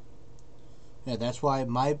 Yeah, that's why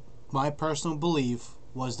my personal belief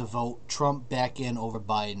was to vote Trump back in over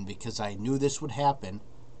Biden, because I knew this would happen.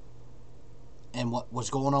 And what was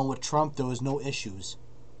going on with Trump, there was no issues.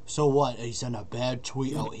 So what? He sent a bad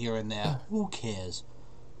tweet out here and there. Who cares?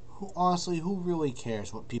 Honestly, who really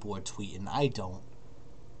cares what people are tweeting? I don't.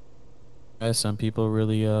 Some people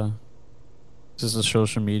really this is a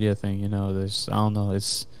social media thing, you know. There's I don't know,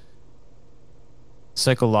 it's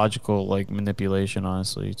psychological like manipulation,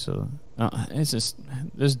 honestly. So it's just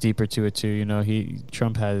there's deeper to it too, you know. He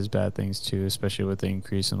Trump had his bad things too, especially with the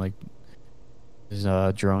increase in like his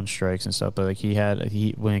drone strikes and stuff. But like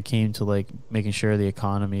he when it came to like making sure the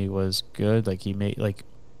economy was good, like he made like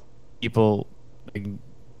people like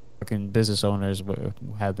fucking business owners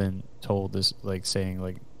have been told this, like saying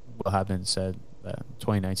like what have been said that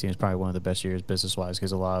 2019 is probably one of the best years business wise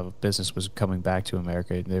because a lot of business was coming back to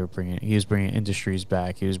America. He was bringing industries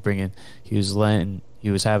back. He was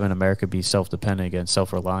having America be self dependent again,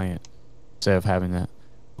 self reliant instead of having to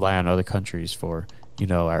rely on other countries for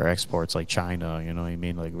our exports like China. You know what I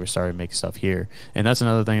mean? Like we're starting to make stuff here, and that's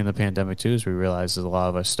another thing in the pandemic too. Is we realize that a lot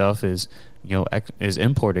of our stuff is is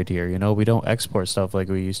imported here. You know, we don't export stuff like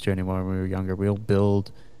we used to anymore when we were younger. We don't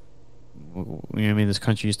build. You know what I mean? This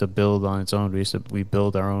country used to build on its own. We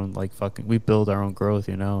build our own we build our own growth.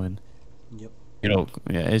 You know, and Yep.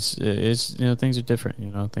 yeah, it's things are different.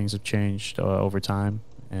 You know, things have changed over time,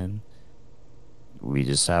 and we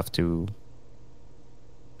just have to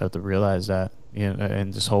realize that,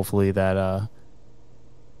 and just hopefully that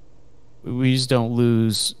we just don't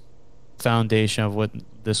lose foundation of what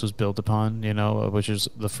this was built upon, which is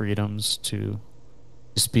the freedoms to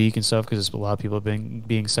speak and stuff, because a lot of people have been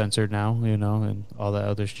being censored now, and all that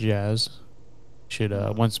other jazz. Should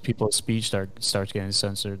once people's speech starts getting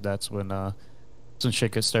censored, that's when some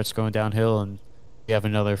shit starts going downhill, and you have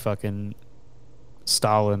another fucking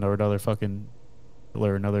Stalin or another fucking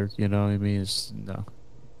Hitler, another, you know what I mean? It's no.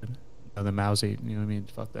 The mousy, you know what I mean?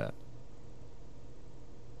 Fuck that.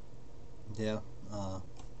 Yeah.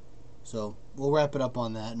 So we'll wrap it up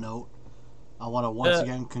on that note. I want to once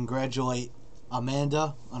again congratulate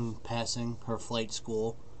Amanda on passing her flight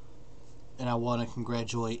school, and I want to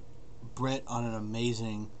congratulate Britt on an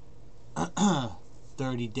amazing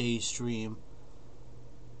 30-day stream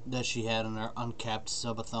that she had on her uncapped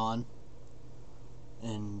subathon.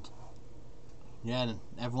 And yeah,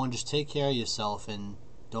 everyone just take care of yourself and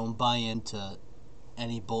don't buy into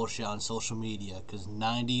any bullshit on social media, because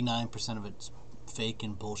 99% of it's fake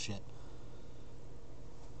and bullshit.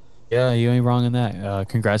 Yeah, you ain't wrong in that.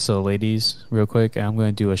 Congrats to the ladies, real quick. I'm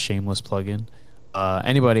going to do a shameless plug-in.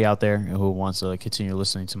 Anybody out there who wants to continue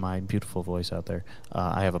listening to my beautiful voice out there,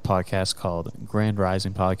 I have a podcast called Grand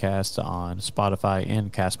Rising Podcast on Spotify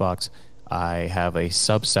and Castbox. I have a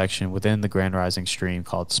subsection within the Grand Rising stream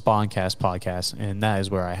called Spawncast Podcast, and that is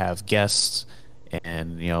where I have guests,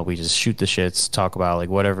 and we just shoot the shits, talk about like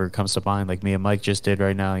whatever comes to mind, like me and Mike just did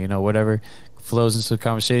right now. Whatever flows into the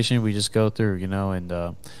conversation, we just go through. And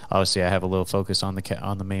obviously, I have a little focus on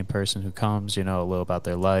the main person who comes. A little about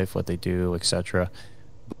their life, what they do, etc.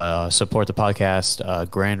 Support the podcast,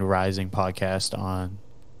 Grand Rising Podcast on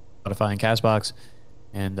Spotify and Castbox.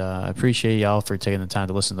 And I appreciate y'all for taking the time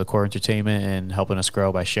to listen to the Core Entertainment and helping us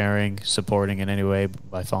grow by sharing, supporting in any way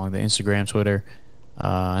by following the Instagram, Twitter.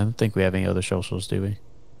 I don't think we have any other socials, do we?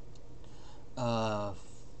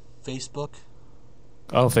 Facebook.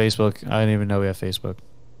 Oh, Facebook. I didn't even know we have Facebook.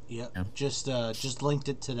 Yep. Yeah. Just linked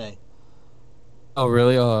it today. Oh,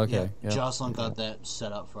 really? Oh, okay. Yeah. Jocelyn got that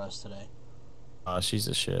set up for us today. She's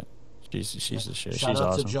the shit. She's the shit. Shout she's out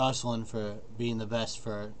awesome. to Jocelyn for being the best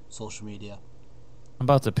for social media. I'm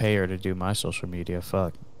about to pay her to do my social media.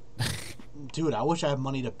 Fuck. Dude, I wish I had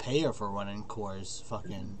money to pay her for running Core's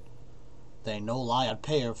fucking thing. No lie, I'd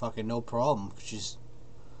pay her fucking no problem. She's,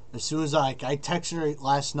 as soon as I texted her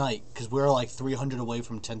last night, because we were like 300 away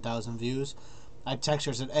from 10,000 views. I texted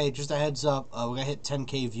her, said, hey, just a heads up, we're going to hit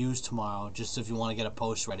 10K views tomorrow, just if you want to get a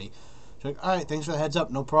post ready. She's like, alright, thanks for the heads up,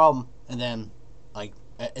 no problem. And then, like,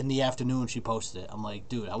 in the afternoon, she posted it. I'm like,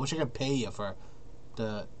 dude, I wish I could pay you for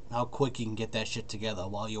how quick you can get that shit together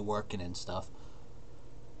while you're working and stuff.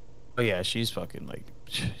 Oh yeah, she's fucking like,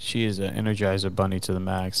 she is an Energizer bunny to the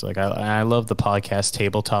max. Like I love the podcast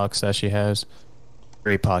Table Talks that she has.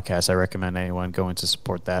 Great podcast. I recommend anyone going to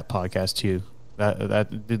support that podcast too.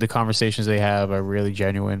 That the conversations they have are really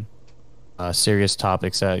genuine, serious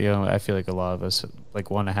topics that I feel like a lot of us like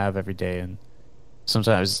want to have every day, and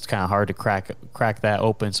sometimes it's kind of hard to crack that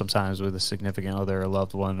open sometimes with a significant other, a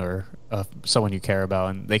loved one, or someone you care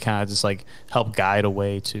about, and they kind of just like help guide a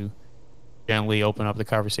way to gently open up the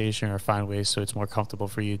conversation or find ways so it's more comfortable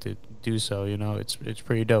for you to do so. It's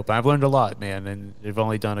pretty dope. I've learned a lot, man, and they've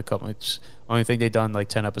only done a couple. It's only thing they've done like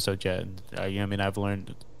 10 episodes yet, and I mean I've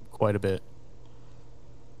learned quite a bit.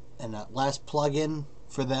 And last plug-in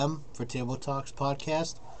for them for Table Talks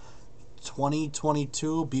podcast.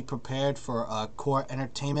 2022, be prepared for Core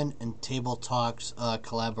Entertainment and Table Talks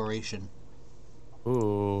collaboration.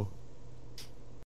 Ooh.